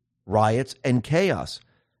riots and chaos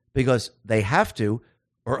because they have to,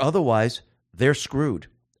 or otherwise they're screwed.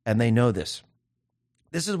 And they know this.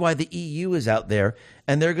 This is why the EU is out there,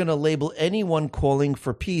 and they're going to label anyone calling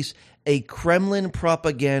for peace a Kremlin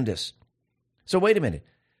propagandist. So wait a minute.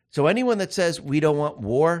 So anyone that says we don't want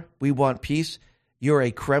war, we want peace, you're a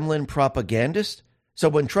Kremlin propagandist? So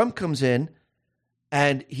when Trump comes in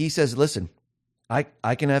and he says, listen,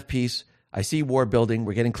 I can have peace. I see war building.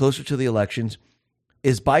 We're getting closer to the elections.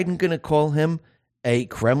 Is Biden going to call him a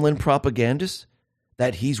Kremlin propagandist?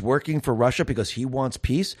 That he's working for Russia because he wants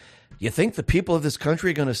peace? You think the people of this country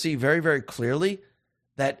are going to see very, very clearly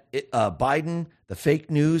that Biden, the fake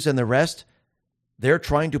news and the rest, they're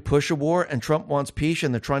trying to push a war and Trump wants peace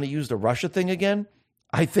and they're trying to use the Russia thing again?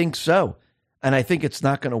 I think so. And I think it's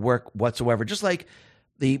not going to work whatsoever. Just like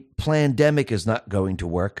the pandemic is not going to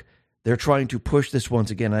work. They're trying to push this once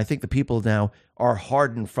again. And I think the people now are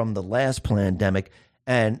hardened from the last pandemic.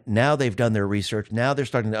 And now they've done their research. Now they're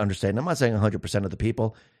starting to understand. I'm not saying 100% of the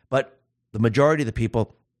people, but the majority of the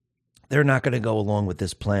people, they're not going to go along with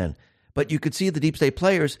this plan. But you could see the deep state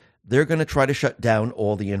players, they're going to try to shut down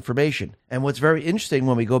all the information. And what's very interesting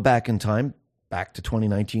when we go back in time, back to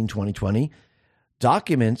 2019, 2020,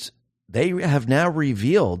 documents, they have now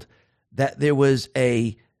revealed that there was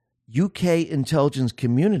a UK intelligence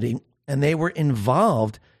community and they were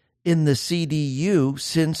involved in the CDU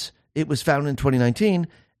since it was founded in 2019,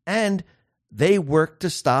 and they worked to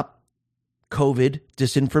stop COVID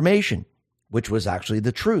disinformation, which was actually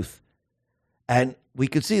the truth. And we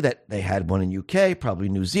could see that they had one in UK, probably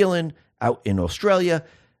New Zealand, out in Australia.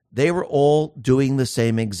 They were all doing the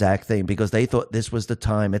same exact thing because they thought this was the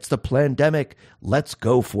time. It's the pandemic. Let's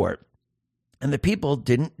go for it. And the people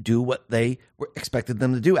didn't do what they were expected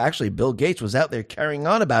them to do. Actually, Bill Gates was out there carrying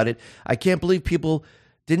on about it. I can't believe people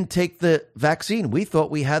didn't take the vaccine. We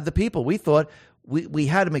thought we had the people. We thought we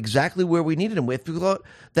had them exactly where we needed them with. We thought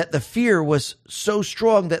that the fear was so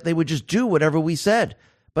strong that they would just do whatever we said.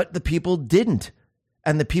 But the people didn't.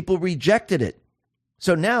 And the people rejected it.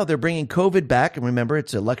 So now they're bringing COVID back. And remember,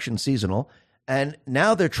 it's election seasonal. And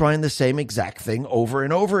now they're trying the same exact thing over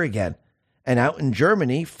and over again. And out in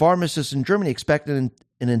Germany, pharmacists in Germany expect an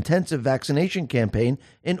intensive vaccination campaign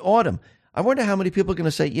in autumn. I wonder how many people are going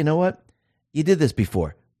to say, you know what? You did this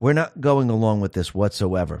before. We're not going along with this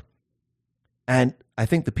whatsoever. And I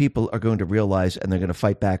think the people are going to realize and they're going to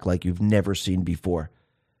fight back like you've never seen before.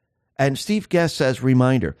 And Steve Guest says,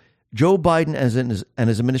 reminder, Joe Biden and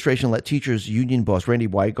his administration let teachers union boss Randy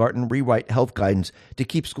Weingarten rewrite health guidance to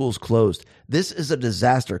keep schools closed. This is a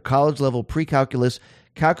disaster. College-level pre-calculus,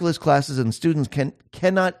 calculus classes and students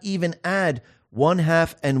cannot even add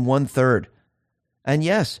 1/2 and 1/3. And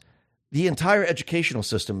yes, the entire educational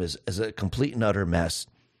system is a complete and utter mess.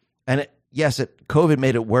 And COVID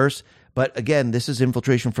made it worse. But again, this is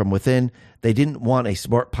infiltration from within. They didn't want a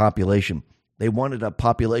smart population. They wanted a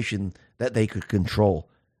population that they could control.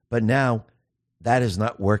 But now that is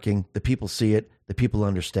not working. The people see it. The people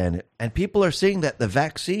understand it. And people are seeing that the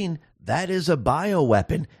vaccine, that is a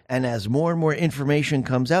bioweapon. And as more and more information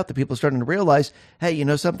comes out, the people are starting to realize, hey, you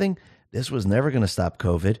know something? This was never going to stop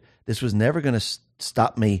COVID. This was never going to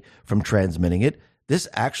stop me from transmitting it. This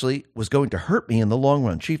actually was going to hurt me in the long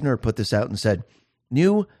run. Chief Nerd put this out and said,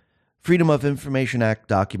 new Freedom of Information Act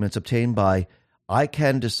documents obtained by I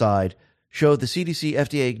Can Decide show the CDC,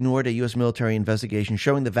 FDA ignored a U.S. military investigation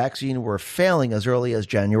showing the vaccine were failing as early as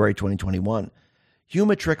January 2021.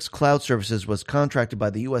 Humatrix Cloud Services was contracted by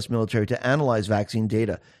the U.S. military to analyze vaccine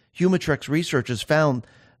data. Humatrix researchers found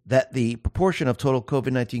that the proportion of total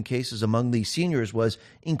COVID-19 cases among the seniors was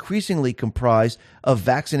increasingly comprised of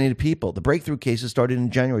vaccinated people. The breakthrough cases started in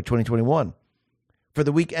January 2021. For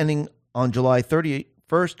the week ending on July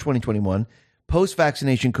 31st, 2021,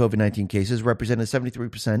 Post-vaccination COVID-19 cases represented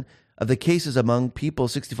 73% of the cases among people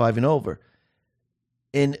 65 and over.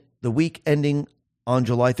 In the week ending on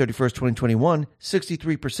July 31st, 2021,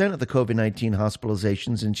 63% of the COVID-19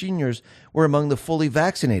 hospitalizations in seniors were among the fully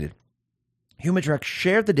vaccinated. Humatrack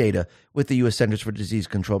shared the data with the U.S. Centers for Disease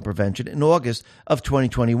Control and Prevention in August of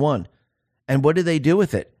 2021. And what did they do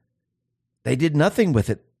with it? They did nothing with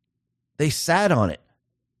it. They sat on it.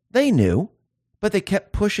 They knew, but they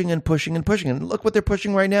kept pushing and pushing and pushing. And look what they're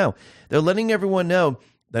pushing right now. They're letting everyone know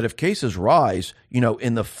that if cases rise,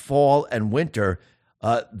 in the fall and winter,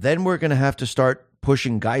 then we're going to have to start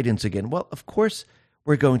pushing guidance again. Well, of course,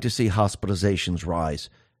 we're going to see hospitalizations rise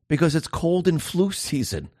because it's cold and flu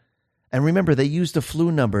season. And remember, they used the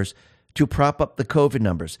flu numbers to prop up the COVID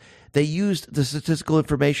numbers. They used the statistical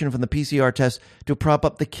information from the PCR tests to prop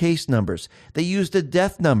up the case numbers. They used the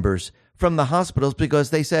death numbers from the hospitals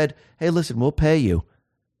because they said, hey, listen, we'll pay you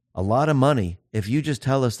a lot of money if you just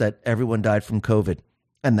tell us that everyone died from COVID.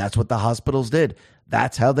 And that's what the hospitals did.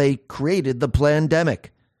 That's how they created the plandemic.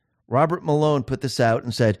 Robert Malone put this out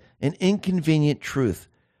and said, an inconvenient truth.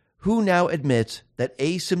 Who now admits that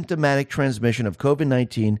asymptomatic transmission of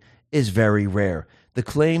COVID-19 is very rare. The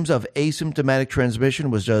claims of asymptomatic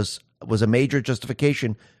transmission was a major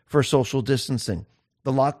justification for social distancing,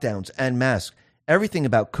 the lockdowns and masks. Everything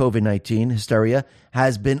about COVID-19 hysteria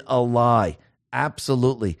has been a lie.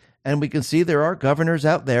 Absolutely. And we can see there are governors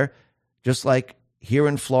out there, just like here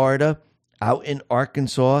in Florida, out in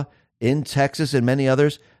Arkansas, in Texas, and many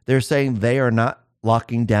others. They're saying they are not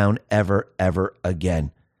locking down ever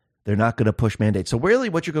again. They're not going to push mandates. So really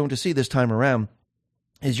what you're going to see this time around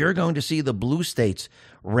is you're going to see the blue states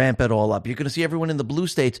ramp it all up. You're going to see everyone in the blue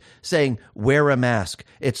states saying, wear a mask.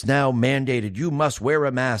 It's now mandated. You must wear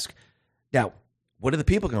a mask. Now, what are the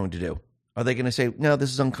people going to do? Are they going to say, no,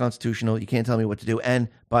 this is unconstitutional. You can't tell me what to do. And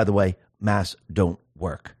by the way, masks don't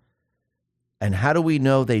work. And how do we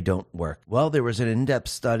know they don't work? Well, there was an in-depth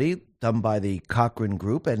study done by the Cochrane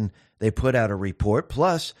Group, and they put out a report.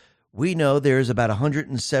 Plus, we know there's about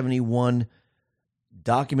 171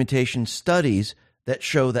 documentation studies that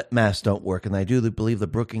show that masks don't work. And I do believe the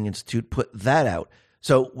Brookings Institute put that out.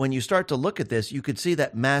 So when you start to look at this, you could see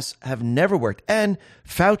that masks have never worked. And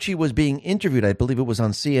Fauci was being interviewed, I believe it was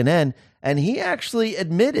on CNN, and he actually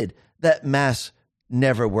admitted that masks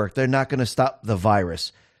never work. They're not going to stop the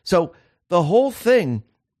virus. So the whole thing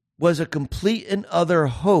was a complete and utter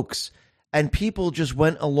hoax, and people just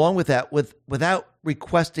went along with that without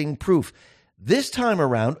requesting proof. This time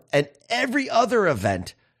around, and every other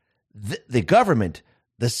event, the government,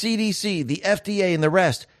 the CDC, the FDA, and the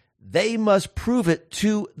rest, they must prove it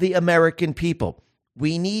to the American people.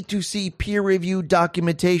 We need to see peer-reviewed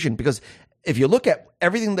documentation, because if you look at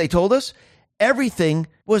everything they told us, everything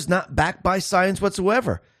was not backed by science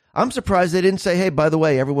whatsoever. I'm surprised they didn't say, hey, by the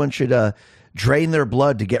way, everyone should drain their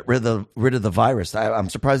blood to get rid of the virus. I'm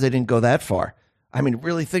surprised they didn't go that far. I mean,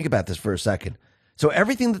 really think about this for a second. So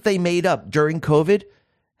everything that they made up during COVID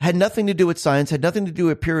had nothing to do with science, had nothing to do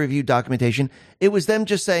with peer-reviewed documentation. It was them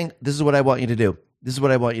just saying, this is what I want you to do. This is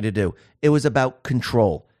what I want you to do. It was about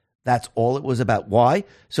control. That's all it was about. Why?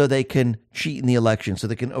 So they can cheat in the election, so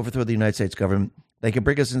they can overthrow the United States government. They can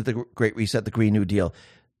bring us into the Great Reset, the Green New Deal.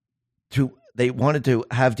 They wanted to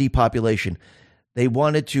have depopulation. They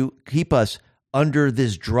wanted to keep us under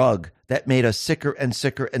this drug that made us sicker and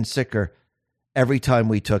sicker and sicker every time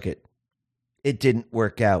we took it. It didn't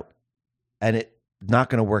work out, and it's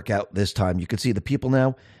not going to work out this time. You can see the people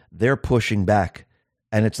now, they're pushing back.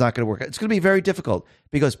 And it's not going to work. It's going to be very difficult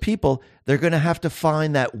because people, they're going to have to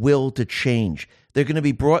find that will to change. They're going to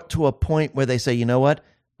be brought to a point where they say, you know what?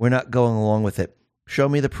 We're not going along with it. Show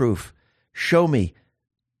me the proof. Show me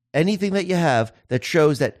anything that you have that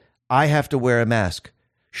shows that I have to wear a mask.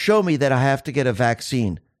 Show me that I have to get a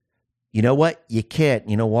vaccine. You know what? You can't.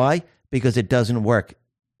 You know why? Because it doesn't work.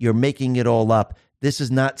 You're making it all up. This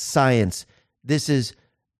is not science. This is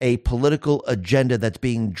a political agenda that's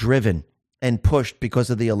being driven and pushed because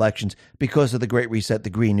of the elections, because of the Great Reset, the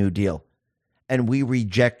Green New Deal. And we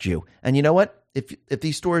reject you. And you know what? If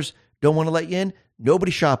these stores don't want to let you in,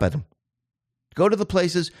 nobody shop at them. Go to the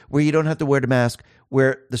places where you don't have to wear the mask,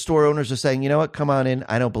 where the store owners are saying, you know what, come on in.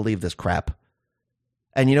 I don't believe this crap.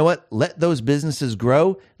 And you know what? Let those businesses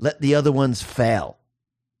grow. Let the other ones fail.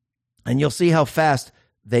 And you'll see how fast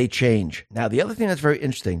they change. Now, the other thing that's very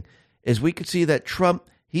interesting is we could see that Trump,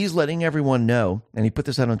 he's letting everyone know, and he put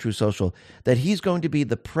this out on True Social, that he's going to be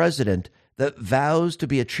the president that vows to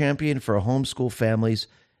be a champion for homeschool families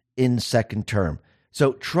in second term.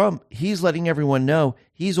 So Trump, he's letting everyone know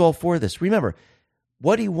he's all for this. Remember,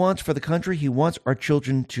 what he wants for the country, he wants our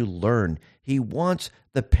children to learn. He wants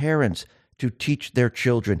the parents to teach their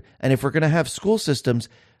children. And if we're going to have school systems,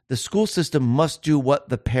 the school system must do what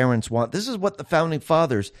the parents want. This is what the founding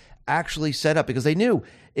fathers actually set up, because they knew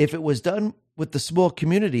if it was done with the small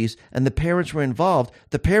communities and the parents were involved,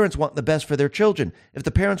 the parents want the best for their children. If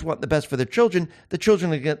the parents want the best for their children, the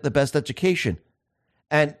children will get the best education.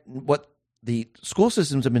 And what the school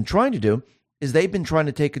systems have been trying to do is they've been trying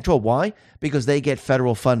to take control. Why? Because they get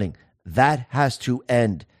federal funding. That has to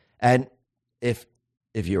end. And if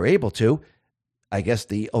you're able to, I guess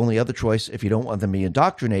the only other choice, if you don't want them to be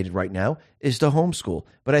indoctrinated right now, is to homeschool.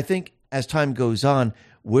 But I think as time goes on,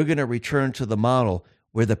 we're going to return to the model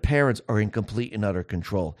where the parents are in complete and utter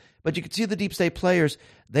control. But you can see the deep state players,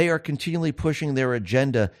 they are continually pushing their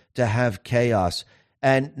agenda to have chaos.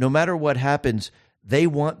 And no matter what happens, they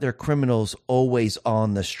want their criminals always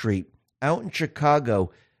on the street. Out in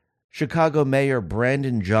Chicago Mayor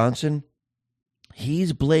Brandon Johnson,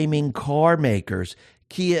 he's blaming car makers,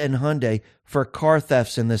 Kia and Hyundai, for car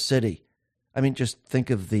thefts in the city. I mean, just think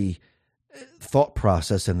of the thought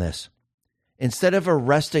process in this. Instead of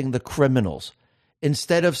arresting the criminals,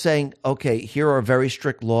 instead of saying, okay, here are very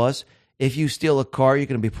strict laws. If you steal a car, you're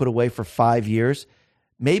going to be put away for 5 years.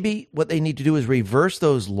 Maybe what they need to do is reverse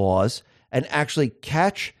those laws and actually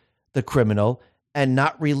catch the criminal and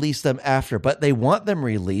not release them after. But they want them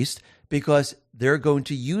released because they're going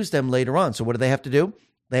to use them later on. So what do they have to do?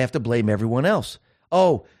 They have to blame everyone else.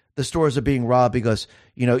 Oh, the stores are being robbed because,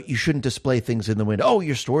 you shouldn't display things in the window. Oh,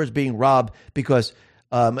 your store is being robbed because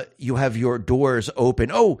you have your doors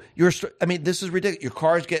open. Oh, this is ridiculous. Your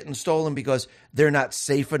car's getting stolen because they're not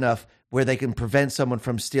safe enough where they can prevent someone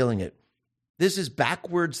from stealing it. This is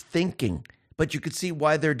backwards thinking, but you could see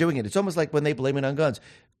why they're doing it. It's almost like when they blame it on guns.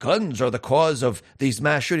 Guns are the cause of these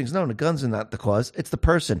mass shootings. No, the guns are not the cause. It's the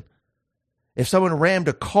person. If someone rammed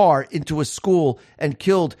a car into a school and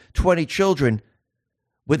killed 20 children,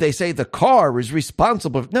 would they say the car is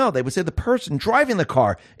responsible? No, they would say the person driving the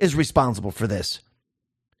car is responsible for this.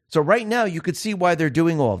 So right now, you could see why they're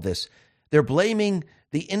doing all of this. They're blaming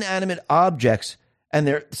the inanimate objects, and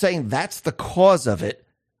they're saying that's the cause of it,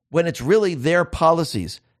 when it's really their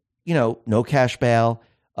policies. No cash bail,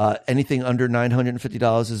 anything under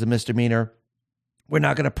 $950 is a misdemeanor. We're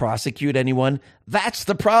not going to prosecute anyone. That's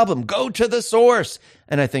the problem. Go to the source.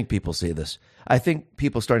 And I think people see this. I think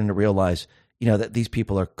people are starting to realize, that these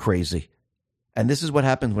people are crazy. And this is what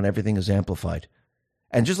happens when everything is amplified.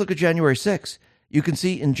 And just look at January 6th. You can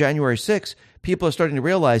see in January 6th, people are starting to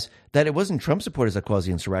realize that it wasn't Trump supporters that caused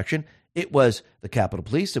the insurrection. It was the Capitol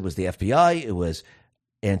Police. It was the FBI. It was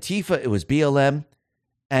Antifa. It was BLM.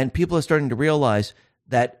 And people are starting to realize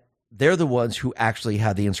that they're the ones who actually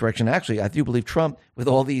had the insurrection. Actually, I do believe Trump, with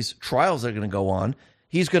all these trials that are going to go on,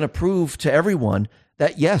 he's going to prove to everyone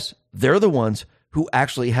that, yes, they're the ones who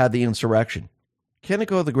actually had the insurrection.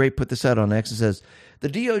 Kenneko the Great put this out on X and says, the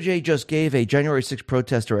DOJ just gave a January 6th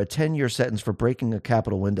protester a 10-year sentence for breaking a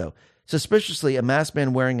Capitol window. Suspiciously, a masked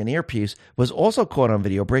man wearing an earpiece was also caught on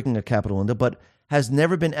video breaking a Capitol window, but has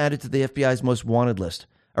never been added to the FBI's most wanted list,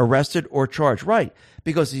 arrested or charged. Right,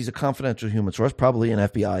 because he's a confidential human source, probably an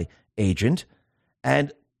FBI agent,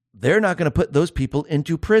 and they're not going to put those people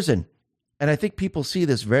into prison. And I think people see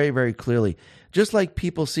this very, very clearly, just like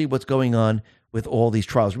people see what's going on with all these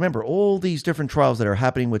trials. Remember, all these different trials that are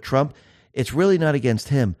happening with Trump, it's really not against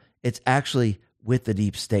him. It's actually with the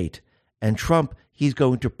deep state. And Trump, he's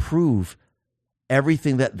going to prove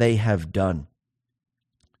everything that they have done.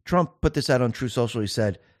 Trump put this out on True Social. He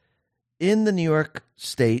said, in the New York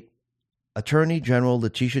State Attorney General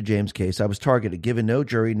Letitia James case, I was targeted, given no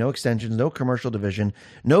jury, no extensions, no commercial division,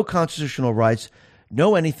 no constitutional rights,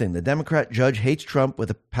 no anything. The Democrat judge hates Trump with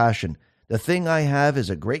a passion. The thing I have is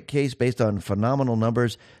a great case based on phenomenal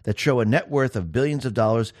numbers that show a net worth of billions of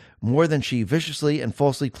dollars, more than she viciously and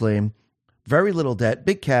falsely claimed, very little debt,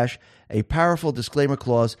 big cash, a powerful disclaimer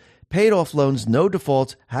clause, paid off loans, no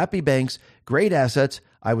defaults, happy banks, great assets.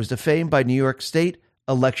 I was defamed by New York State,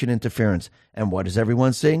 election interference. And what is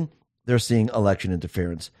everyone seeing? They're seeing election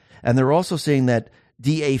interference. And they're also seeing that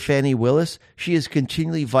DA Fani Willis, she is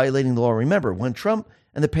continually violating the law. Remember, when Trump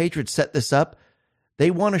and the Patriots set this up, they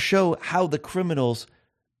want to show how the criminals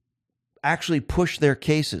actually push their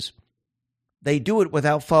cases. They do it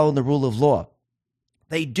without following the rule of law.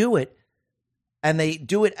 They do it, and they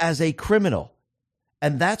do it as a criminal.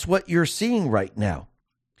 And that's what you're seeing right now.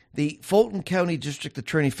 The Fulton County District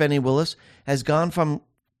Attorney Fani Willis has gone from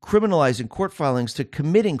criminalizing court filings to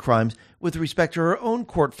committing crimes with respect to her own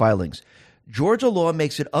court filings. Georgia law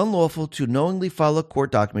makes it unlawful to knowingly file a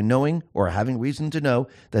court document knowing or having reason to know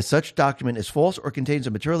that such document is false or contains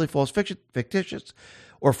a materially false, fictitious,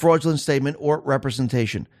 or fraudulent statement or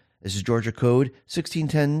representation. This is Georgia Code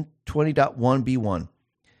 1610-20.1b1.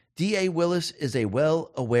 D.A. Willis is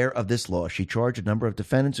well aware of this law. She charged a number of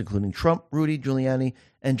defendants, including Trump, Rudy Giuliani,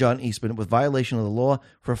 and John Eastman, with violation of the law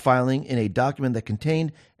for filing in a document that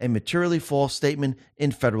contained a materially false statement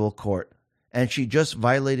in federal court. And she just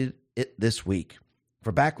violated it this week.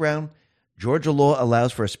 For background, Georgia law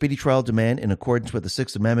allows for a speedy trial demand in accordance with the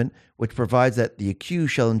Sixth Amendment, which provides that the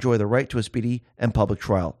accused shall enjoy the right to a speedy and public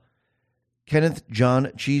trial. Kenneth John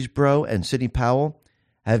Chesebro and Sidney Powell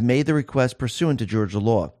have made the request pursuant to Georgia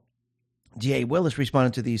law. D.A. Willis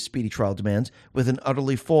responded to these speedy trial demands with an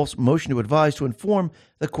utterly false motion to advise to inform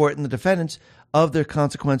the court and the defendants of the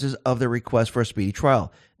consequences of their request for a speedy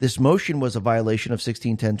trial. This motion was a violation of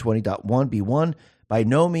 1610-20.1b1. By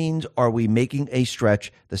no means are we making a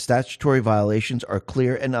stretch. The statutory violations are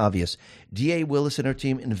clear and obvious. D.A. Willis and her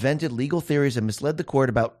team invented legal theories and misled the court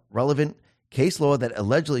about relevant case law that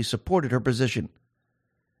allegedly supported her position.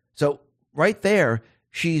 So right there,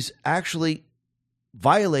 she's actually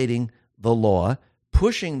violating the law,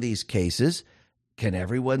 pushing these cases. Can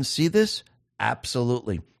everyone see this?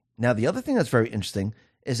 Absolutely. Now, the other thing that's very interesting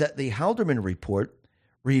is that the Halderman report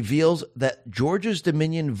reveals that Georgia's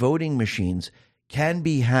Dominion voting machines can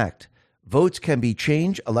be hacked. Votes can be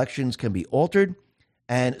changed. Elections can be altered.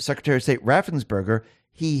 And Secretary of State Raffensperger,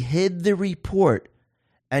 he hid the report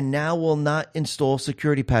and now will not install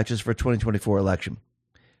security patches for 2024 election.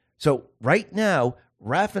 So right now,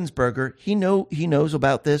 Raffensperger, he knows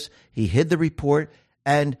about this. He hid the report,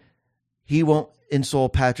 and he won't install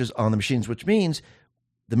patches on the machines, which means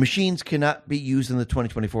the machines cannot be used in the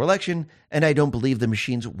 2024 election, and I don't believe the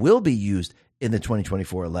machines will be used in the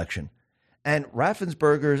 2024 election. And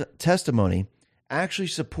Raffensperger's testimony actually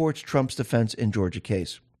supports Trump's defense in Georgia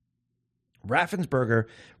case. Raffensperger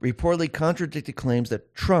reportedly contradicted claims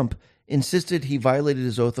that Trump insisted he violated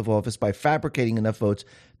his oath of office by fabricating enough votes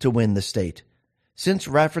to win the state. Since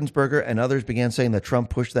Raffensperger and others began saying that Trump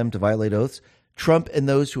pushed them to violate oaths, Trump and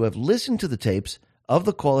those who have listened to the tapes of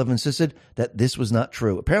the call have insisted that this was not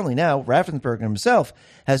true. Apparently now, Raffensperger himself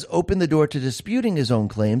has opened the door to disputing his own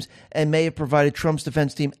claims and may have provided Trump's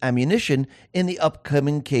defense team ammunition in the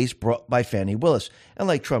upcoming case brought by Fani Willis. And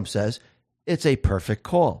like Trump says, it's a perfect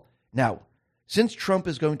call. Now, since Trump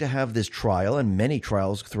is going to have this trial and many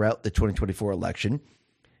trials throughout the 2024 election,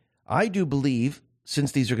 I do believe,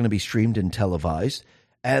 since these are going to be streamed and televised,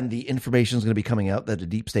 and the information is going to be coming out that the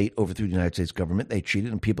deep state overthrew the United States government, they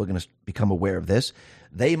cheated, and people are going to become aware of this,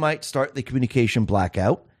 they might start the communication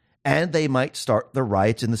blackout, and they might start the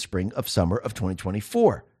riots in the spring of summer of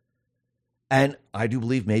 2024. And I do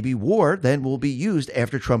believe maybe war then will be used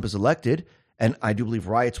after Trump is elected, and I do believe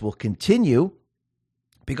riots will continue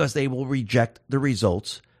because they will reject the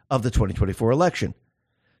results of the 2024 election.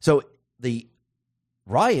 So the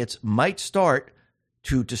riots might start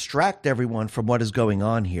to distract everyone from what is going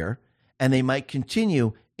on here, and they might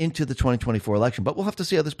continue into the 2024 election. But we'll have to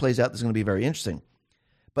see how this plays out. This is going to be very interesting.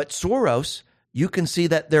 But Soros, you can see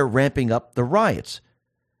that they're ramping up the riots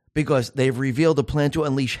because they've revealed a plan to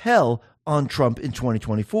unleash hell on Trump in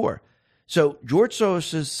 2024. So George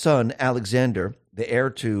Soros' son, Alexander, the heir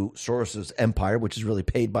to Soros' empire, which is really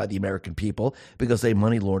paid by the American people because they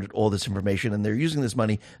money laundered all this information and they're using this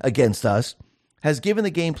money against us, has given the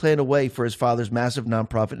game plan away for his father's massive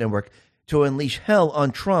nonprofit network to unleash hell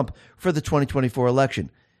on Trump for the 2024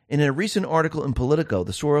 election. In a recent article in Politico,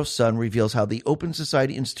 the Soros son reveals how the Open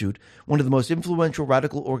Society Institute, one of the most influential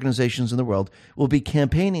radical organizations in the world, will be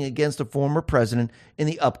campaigning against the former president in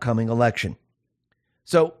the upcoming election.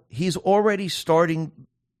 So he's already starting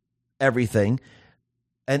everything.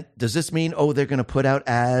 And does this mean, they're going to put out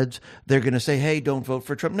ads? They're going to say, hey, don't vote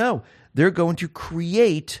for Trump? No, they're going to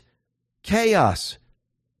create chaos.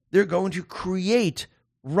 They're going to create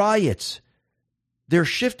riots. They're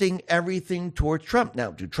shifting everything towards Trump.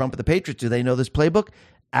 Now, do Trump and the Patriots, do they know this playbook?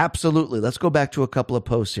 Absolutely. Let's go back to a couple of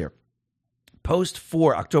posts here. Post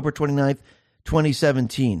 4, October 29th,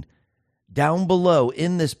 2017. Down below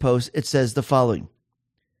in this post, it says the following.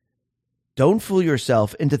 Don't fool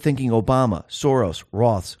yourself into thinking Obama, Soros,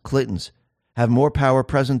 Roths, Clintons have more power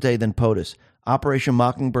present day than POTUS. Operation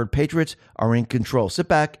Mockingbird Patriots are in control. Sit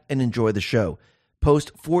back and enjoy the show.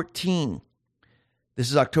 Post 14. This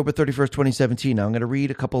is October 31st, 2017. Now I'm going to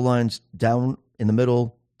read a couple lines down in the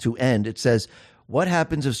middle to end. It says, what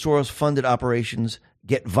happens if Soros-funded operations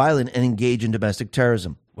get violent and engage in domestic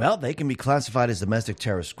terrorism? Well, they can be classified as domestic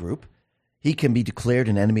terrorist group. He can be declared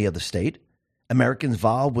an enemy of the state. Americans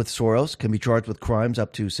involved with Soros can be charged with crimes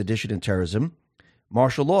up to sedition and terrorism.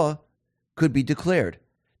 Martial law could be declared.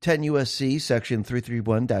 10 U.S.C. Section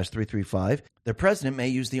 331-335. The president may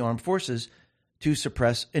use the armed forces to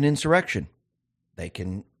suppress an insurrection. They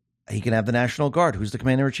can He can have the National Guard. Who's the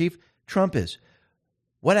commander-in-chief? Trump is.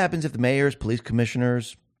 What happens if the mayors, police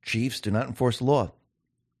commissioners, chiefs do not enforce the law?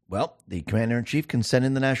 Well, the commander-in-chief can send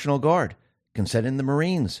in the National Guard, can send in the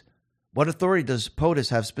Marines. What authority does POTUS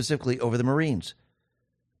have specifically over the Marines?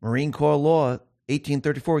 Marine Corps Law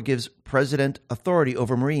 1834 gives President authority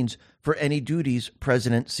over Marines for any duties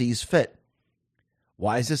President sees fit.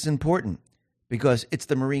 Why is this important? Because it's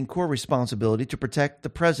the Marine Corps responsibility to protect the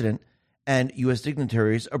President and U.S.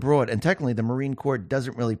 dignitaries abroad. And technically, the Marine Corps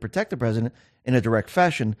doesn't really protect the President in a direct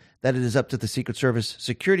fashion, that it is up to the Secret Service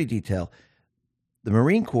security detail. The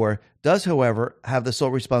Marine Corps does, however, have the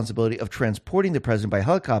sole responsibility of transporting the President by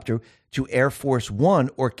helicopter to Air Force One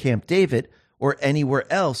or Camp David or anywhere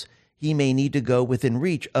else he may need to go within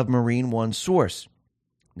reach of Marine One's source.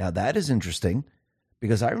 Now, that is interesting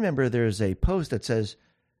because I remember there's a post that says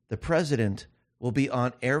the President will be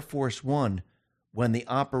on Air Force One when the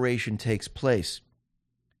operation takes place.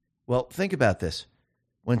 Well, think about this.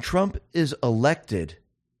 When Trump is elected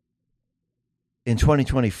in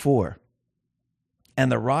 2024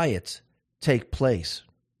 and the riots take place,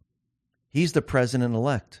 he's the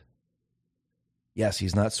president-elect. Yes,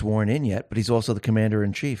 he's not sworn in yet, but he's also the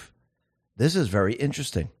commander-in-chief. This is very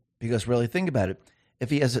interesting because really think about it. If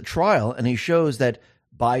he has a trial and he shows that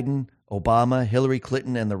Biden, Obama, Hillary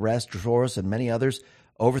Clinton, and the rest, Soros and many others,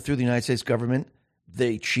 overthrew the United States government,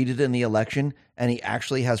 they cheated in the election, and he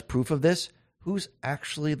actually has proof of this, who's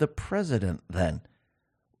actually the president then?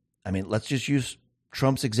 I mean, let's just use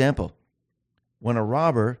Trump's example. When a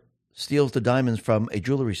robber steals the diamonds from a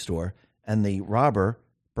jewelry store and the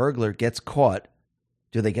burglar gets caught,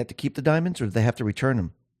 do they get to keep the diamonds or do they have to return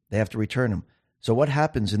them? They have to return them. So what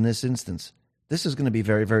happens in this instance? This is going to be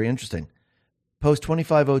very, very interesting. Post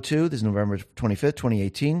 2502, this is November 25th,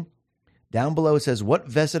 2018. Down below it says, what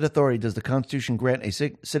vested authority does the Constitution grant a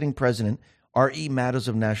sitting president re matters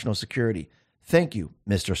of national security? Thank you,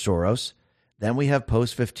 Mr. Soros. Then we have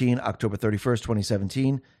post 15, October 31st,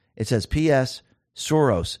 2017. It says, P.S.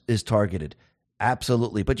 Soros is targeted.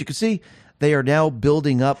 Absolutely. But you can see they are now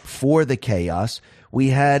building up for the chaos. We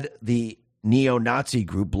had the neo-Nazi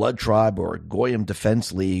group, Blood Tribe or Goyim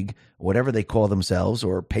Defense League, whatever they call themselves,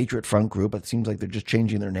 or Patriot Front Group. It seems like they're just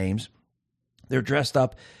changing their names. They're dressed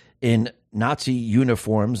up in Nazi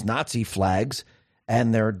uniforms, Nazi flags,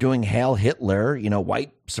 and they're doing Hail Hitler,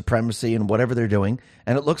 white supremacy and whatever they're doing.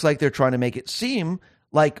 And it looks like they're trying to make it seem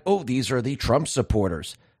like, oh, these are the Trump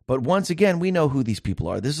supporters. But once again, we know who these people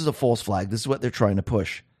are. This is a false flag. This is what they're trying to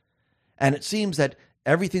push. And it seems that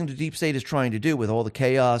everything the deep state is trying to do with all the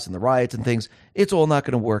chaos and the riots and things, it's all not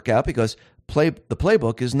going to work out because the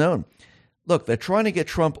playbook is known. Look, they're trying to get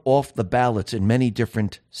Trump off the ballots in many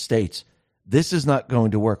different states. This is not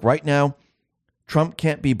going to work. Right now, Trump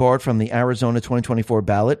can't be barred from the Arizona 2024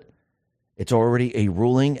 ballot. It's already a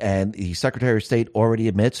ruling, and the Secretary of State already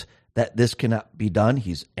admits that this cannot be done.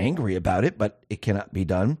 He's angry about it, but it cannot be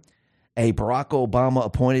done. A Barack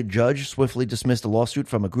Obama-appointed judge swiftly dismissed a lawsuit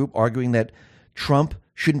from a group arguing that Trump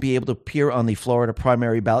shouldn't be able to appear on the Florida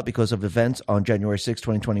primary ballot because of events on January 6,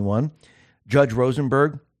 2021. Judge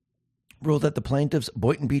Rosenberg ruled that the plaintiff's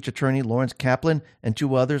Boynton Beach attorney, Lawrence Kaplan, and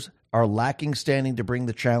two others are lacking standing to bring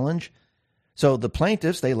the challenge. So the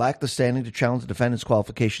plaintiffs, they lack the standing to challenge the defendant's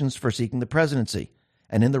qualifications for seeking the presidency.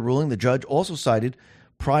 And in the ruling, the judge also cited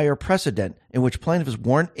prior precedent in which plaintiffs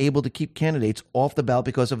weren't able to keep candidates off the ballot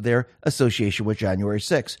because of their association with January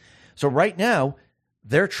 6. So right now,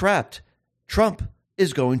 they're trapped. Trump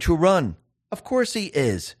is going to run. Of course he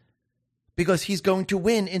is. Because he's going to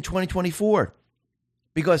win in 2024.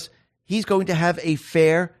 Because he's going to have a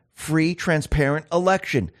fair, free, transparent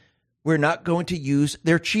election. We're not going to use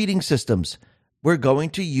their cheating systems. We're going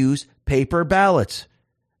to use paper ballots.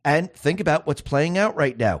 And think about what's playing out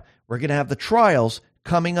right now. We're going to have the trials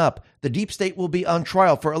coming up. The deep state will be on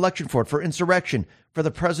trial for election fraud, for insurrection, for the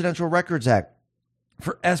Presidential Records Act,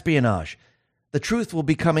 for espionage. The truth will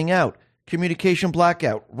be coming out. Communication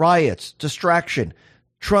blackout, riots, distraction.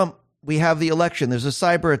 Trump, we have the election. There's a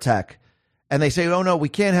cyber attack. And they say, oh, no, we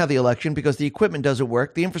can't have the election because the equipment doesn't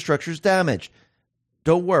work. The infrastructure is damaged.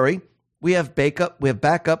 Don't worry. We have backup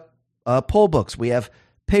poll books. We have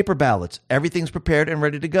paper ballots. Everything's prepared and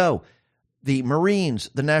ready to go. The Marines,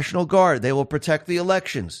 the National Guard, they will protect the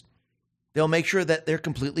elections. They'll make sure that they're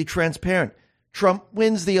completely transparent. Trump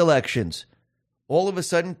wins the elections. All of a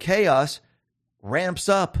sudden, chaos ramps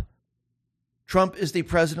up. Trump is the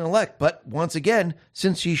president-elect. But once again,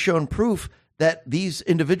 since he's shown proof that these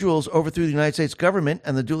individuals overthrew the United States government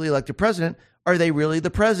and the duly elected president, are they really the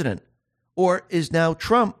president? Or is now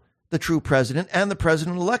Trump the true president and the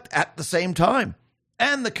president-elect at the same time?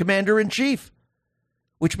 And the commander-in-chief?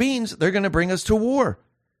 Which means they're going to bring us to war.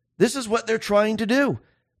 This is what they're trying to do.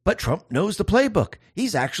 But Trump knows the playbook.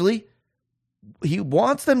 He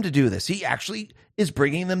wants them to do this. He actually is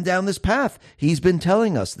bringing them down this path. He's been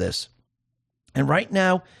telling us this. And right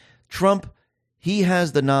now, Trump, he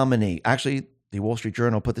has the nominee. Actually, the Wall Street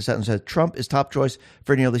Journal put this out and said Trump is top choice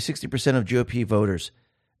for nearly 60% of GOP voters.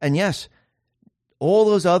 And yes, all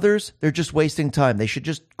those others, they're just wasting time. They should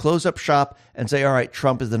just close up shop and say, all right,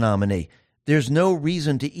 Trump is the nominee. There's no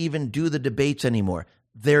reason to even do the debates anymore.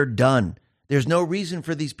 They're done. There's no reason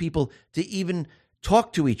for these people to even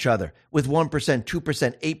talk to each other with 1%, 2%,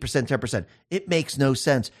 8%, 10%. It makes no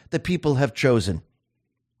sense. The people have chosen.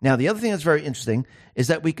 Now, the other thing that's very interesting is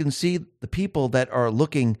that we can see the people that are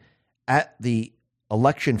looking at the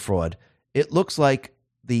election fraud. It looks like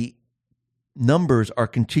the numbers are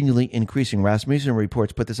continually increasing. Rasmussen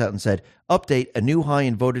Reports put this out and said, update, a new high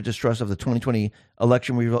in voter distrust of the 2020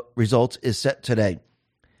 election results is set today.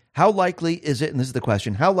 How likely is it, and this is the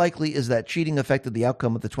question, how likely is that cheating affected the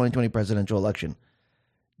outcome of the 2020 presidential election?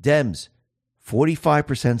 Dems,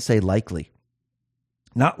 45% say likely.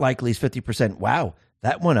 Not likely is 50%. Wow,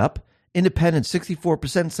 that went up. Independents,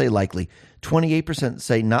 64% say likely. 28%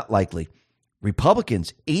 say not likely.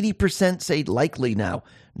 Republicans, 80% say likely now.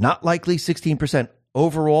 Not likely, 16%.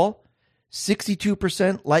 Overall,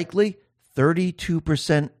 62% likely,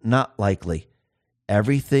 32% not likely.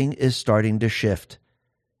 Everything is starting to shift.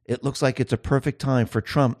 It looks like it's a perfect time for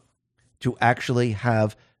Trump to actually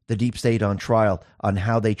have the deep state on trial on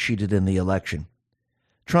how they cheated in the election.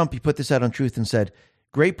 Trump, he put this out on Truth and said,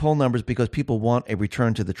 great poll numbers because people want a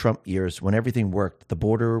return to the Trump years when everything worked. The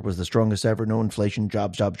border was the strongest ever, no inflation,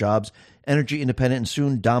 jobs, energy independent and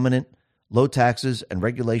soon dominant, low taxes and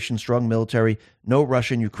regulation, strong military, no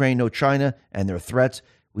Russia and Ukraine, no China and their threats.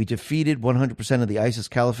 We defeated 100% of the ISIS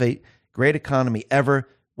caliphate. Great economy ever.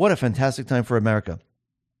 What a fantastic time for America.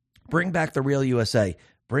 Bring back the real USA.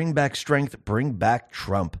 Bring back strength. Bring back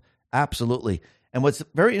Trump. Absolutely. And what's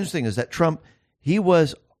very interesting is that Trump, he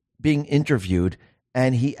was being interviewed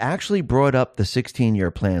and he actually brought up the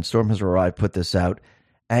 16-year plan. Storm Has Arrived put this out.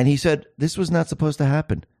 And he said, this was not supposed to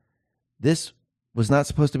happen. This was not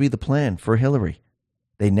supposed to be the plan for Hillary.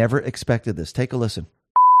 They never expected this. Take a listen.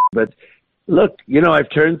 But look, I've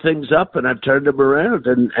turned things up and I've turned them around.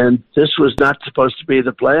 And this was not supposed to be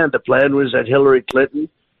the plan. The plan was that Hillary Clinton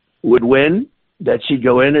would win, that she'd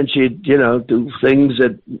go in and she'd, do things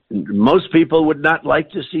that most people would not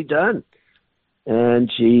like to see done.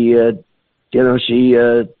 And she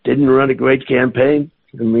didn't run a great campaign.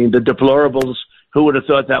 I mean, the deplorables, who would have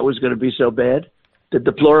thought that was going to be so bad? The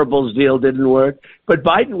deplorables deal didn't work. But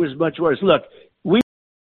Biden was much worse. Look,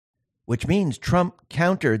 which means Trump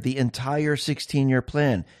countered the entire 16-year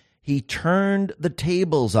plan. He turned the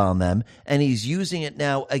tables on them, and he's using it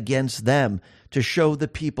now against them to show the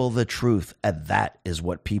people the truth. And that is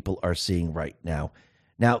what people are seeing right now.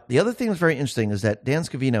 Now, the other thing that's very interesting is that Dan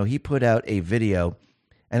Scavino, he put out a video,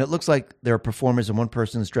 and it looks like there are performers, and one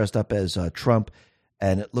person is dressed up as Trump,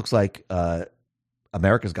 and it looks like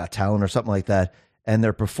America's Got Talent or something like that, and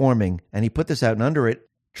they're performing. And he put this out, and under it,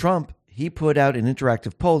 Trump, he put out an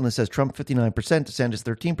interactive poll, and it says Trump 59%, DeSantis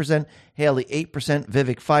 13%, Haley 8%,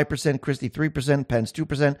 Vivek 5%, Christie 3%, Pence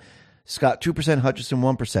 2%, Scott 2%, Hutchinson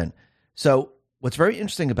 1%. So what's very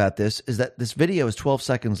interesting about this is that this video is 12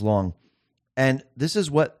 seconds long, and this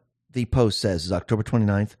is what the post says. Is October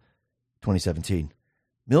 29th, 2017.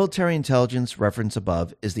 Military intelligence reference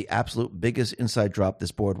above is the absolute biggest inside drop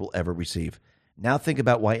this board will ever receive. Now think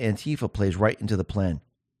about why Antifa plays right into the plan.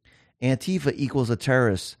 Antifa equals a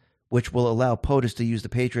terrorist, which will allow POTUS to use the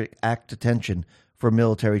Patriot Act detention for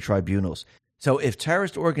military tribunals. So if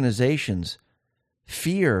terrorist organizations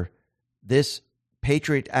fear this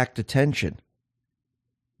Patriot Act detention,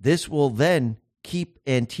 this will then keep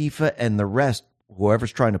Antifa and the rest,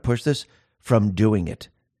 whoever's trying to push this, from doing it.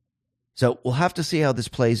 So we'll have to see how this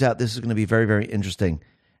plays out. This is going to be very, very interesting.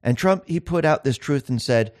 And Trump, he put out this truth and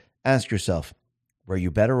said, ask yourself, were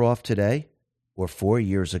you better off today or 4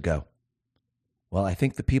 years ago? Well, I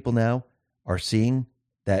think the people now are seeing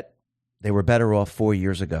that they were better off 4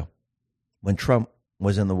 years ago when Trump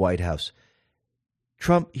was in the White House.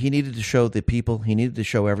 Trump, he needed to show the people, he needed to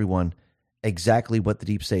show everyone exactly what the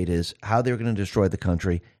deep state is, how they're going to destroy the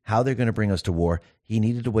country, how they're going to bring us to war. He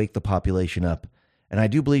needed to wake the population up. And I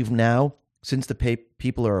do believe now, since the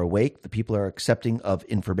people are awake, the people are accepting of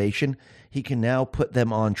information, he can now put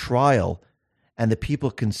them on trial and the people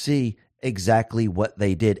can see exactly what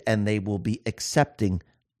they did, and they will be accepting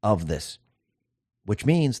of this, which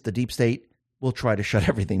means the deep state will try to shut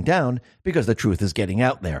everything down because the truth is getting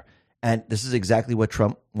out there. And this is exactly what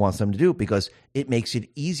Trump wants them to do because it makes it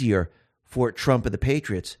easier for Trump and the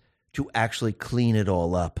Patriots to actually clean it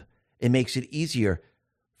all up. It makes it easier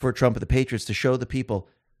for Trump and the Patriots to show the people,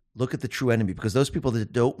 look at the true enemy, because those people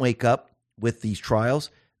that don't wake up with these trials,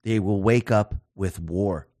 they will wake up with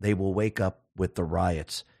war. They will wake up with the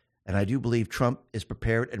riots. And I do believe Trump is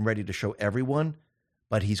prepared and ready to show everyone,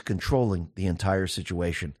 but he's controlling the entire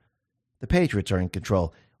situation. The Patriots are in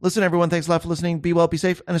control. Listen, everyone, thanks a lot for listening. Be well, be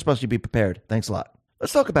safe, and especially be prepared. Thanks a lot.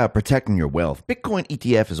 Let's talk about protecting your wealth. Bitcoin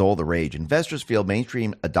ETF is all the rage. Investors feel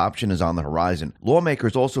mainstream adoption is on the horizon.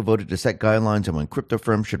 Lawmakers also voted to set guidelines on when crypto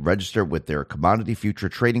firms should register with their Commodity Future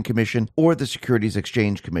Trading Commission or the Securities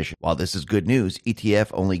Exchange Commission. While this is good news, ETF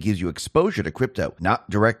only gives you exposure to crypto, not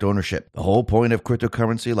direct ownership. The whole point of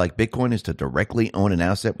cryptocurrency like Bitcoin is to directly own an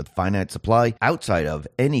asset with finite supply outside of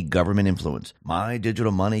any government influence. My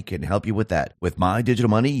Digital Money can help you with that. With My Digital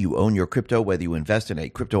Money, you own your crypto whether you invest in a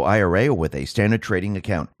crypto IRA or with a standard trading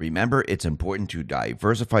account. Remember, it's important to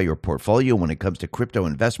diversify your portfolio when it comes to crypto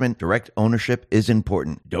investment. Direct ownership is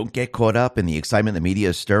important. Don't get caught up in the excitement the media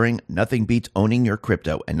is stirring. Nothing beats owning your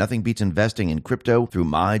crypto, and nothing beats investing in crypto through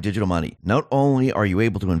My Digital Money. Not only are you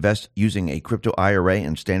able to invest using a crypto IRA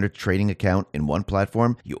and standard trading account in one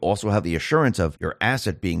platform, you also have the assurance of your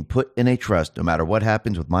asset being put in a trust. No matter what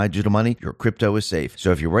happens with My Digital Money, your crypto is safe.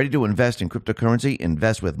 So if you're ready to invest in cryptocurrency,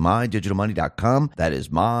 invest with MyDigitalMoney.com. That is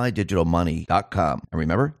MyDigitalMoney.com. And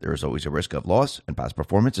remember, there is always a risk of loss, and past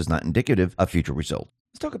performance is not indicative of future results.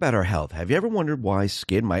 Let's talk about our health. Have you ever wondered why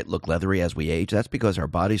skin might look leathery as we age? That's because our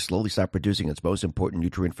bodies slowly stop producing its most important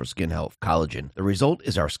nutrient for skin health, collagen. The result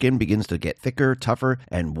is our skin begins to get thicker, tougher,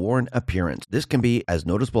 and worn appearance. This can be as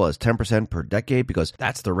noticeable as 10% per decade because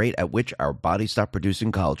that's the rate at which our bodies stop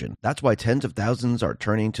producing collagen. That's why tens of thousands are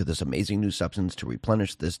turning to this amazing new substance to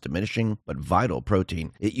replenish this diminishing but vital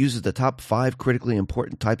protein. It uses the top 5 critically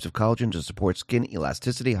important types of collagen to support skin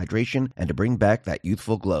elasticity, hydration, and to bring back that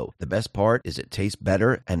youthful glow. The best part is it tastes better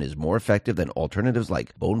and is more effective than alternatives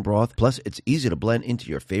like bone broth. Plus, it's easy to blend into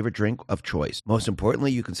your favorite drink of choice. Most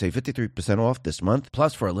importantly, you can save 53% off this month.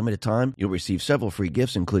 Plus, for a limited time, you'll receive several free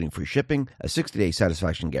gifts, including free shipping, a 60-day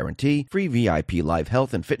satisfaction guarantee, free VIP live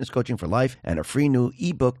health and fitness coaching for life, and a free new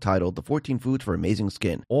ebook titled The 14 Foods for Amazing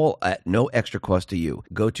Skin, all at no extra cost to you.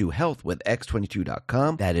 Go to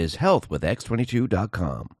healthwithx22.com. That is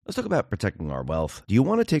healthwithx22.com. Let's talk about protecting our wealth. Do you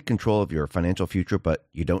want to take control of your financial future, but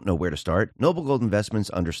you don't know where to start? Noble Gold Investments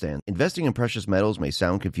understand. Investing in precious metals may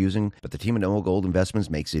sound confusing, but the team at Noble Gold Investments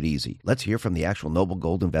makes it easy. Let's hear from the actual Noble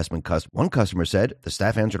Gold Investment customer. One customer said, the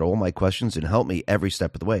staff answered all my questions and helped me every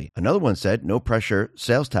step of the way. Another one said, no pressure,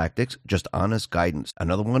 sales tactics, just honest guidance.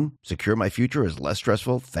 Another one, secure my future is less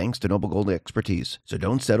stressful thanks to Noble Gold expertise. So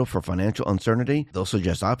don't settle for financial uncertainty. They'll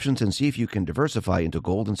suggest options and see if you can diversify into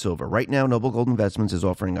gold and silver. Right now, Noble Gold Investments is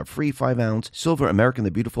offering a free 5-ounce silver American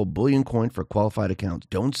the Beautiful bullion coin for qualified accounts.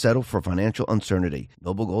 Don't settle for financial uncertainty.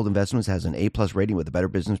 Noble Gold Investments has an A+ rating with the Better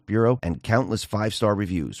Business Bureau and countless 5-star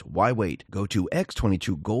reviews. Why wait? Go to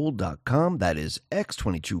x22gold.com. That is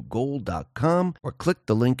x22gold.com, or click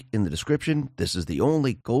the link in the description. This is the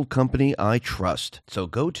only gold company I trust. So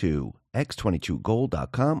go to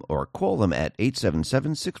x22gold.com or call them at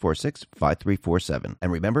 877-646-5347.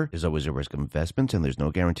 And remember, there's always a risk of investments and there's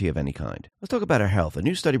no guarantee of any kind. Let's talk about our health. A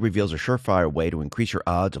new study reveals a surefire way to increase your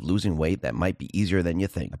odds of losing weight that might be easier than you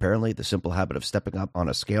think. Apparently, the simple habit of stepping up on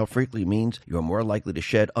a scale frequently means you are more likely to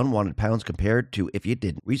shed unwanted pounds compared to if you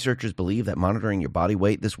didn't. Researchers believe that monitoring your body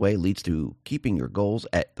weight this way leads to keeping your goals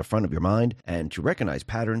at the front of your mind and to recognize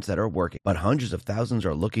patterns that are working. But hundreds of thousands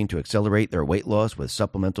are looking to accelerate their weight loss with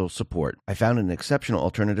supplemental support. I found an exceptional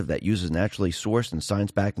alternative that uses naturally sourced and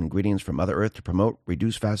science-backed ingredients from Mother Earth to promote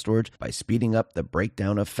reduced fast storage by speeding up the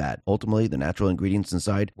breakdown of fat. Ultimately, the natural ingredients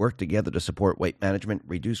inside work together to support weight management,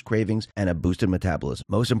 reduce cravings, and a boosted metabolism.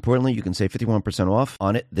 Most importantly, you can save 51% off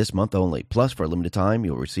on it this month only. Plus, for a limited time,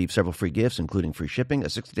 you'll receive several free gifts, including free shipping, a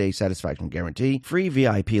 60-day satisfaction guarantee, free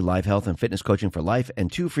VIP live health and fitness coaching for life,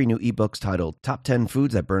 and 2 free new ebooks titled Top 10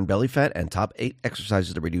 Foods That Burn Belly Fat and Top 8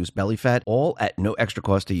 Exercises to Reduce Belly Fat, all at no extra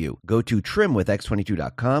cost to you. Go to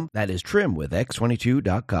trimwithx22.com. That is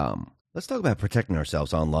trimwithx22.com. Let's talk about protecting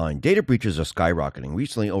ourselves online. Data breaches are skyrocketing.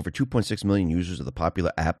 Recently, over 2.6 million users of the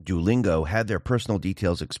popular app Duolingo had their personal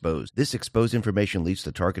details exposed. This exposed information leads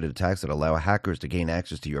to targeted attacks that allow hackers to gain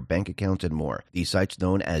access to your bank accounts and more. These sites,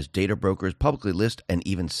 known as data brokers, publicly list and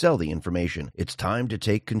even sell the information. It's time to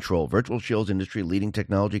take control. Virtual Shield's industry-leading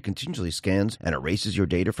technology continually scans and erases your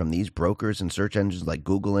data from these brokers and search engines like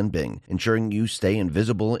Google and Bing, ensuring you stay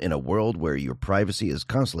invisible in a world where your privacy is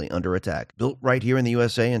constantly under attack. Built right here in the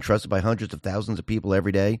USA and trusted by by hundreds of thousands of people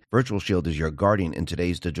every day, Virtual Shield is your guardian in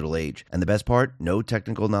today's digital age. And the best part, no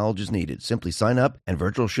technical knowledge is needed. Simply sign up, and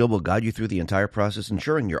Virtual Shield will guide you through the entire process,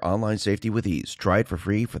 ensuring your online safety with ease. Try it for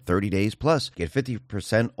free for 30 days, plus get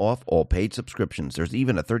 50% off all paid subscriptions. There's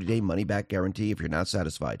even a 30-day money-back guarantee if you're not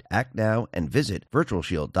satisfied. Act now and visit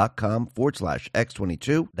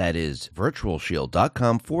virtualshield.com/X22. That is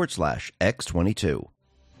virtualshield.com/X22.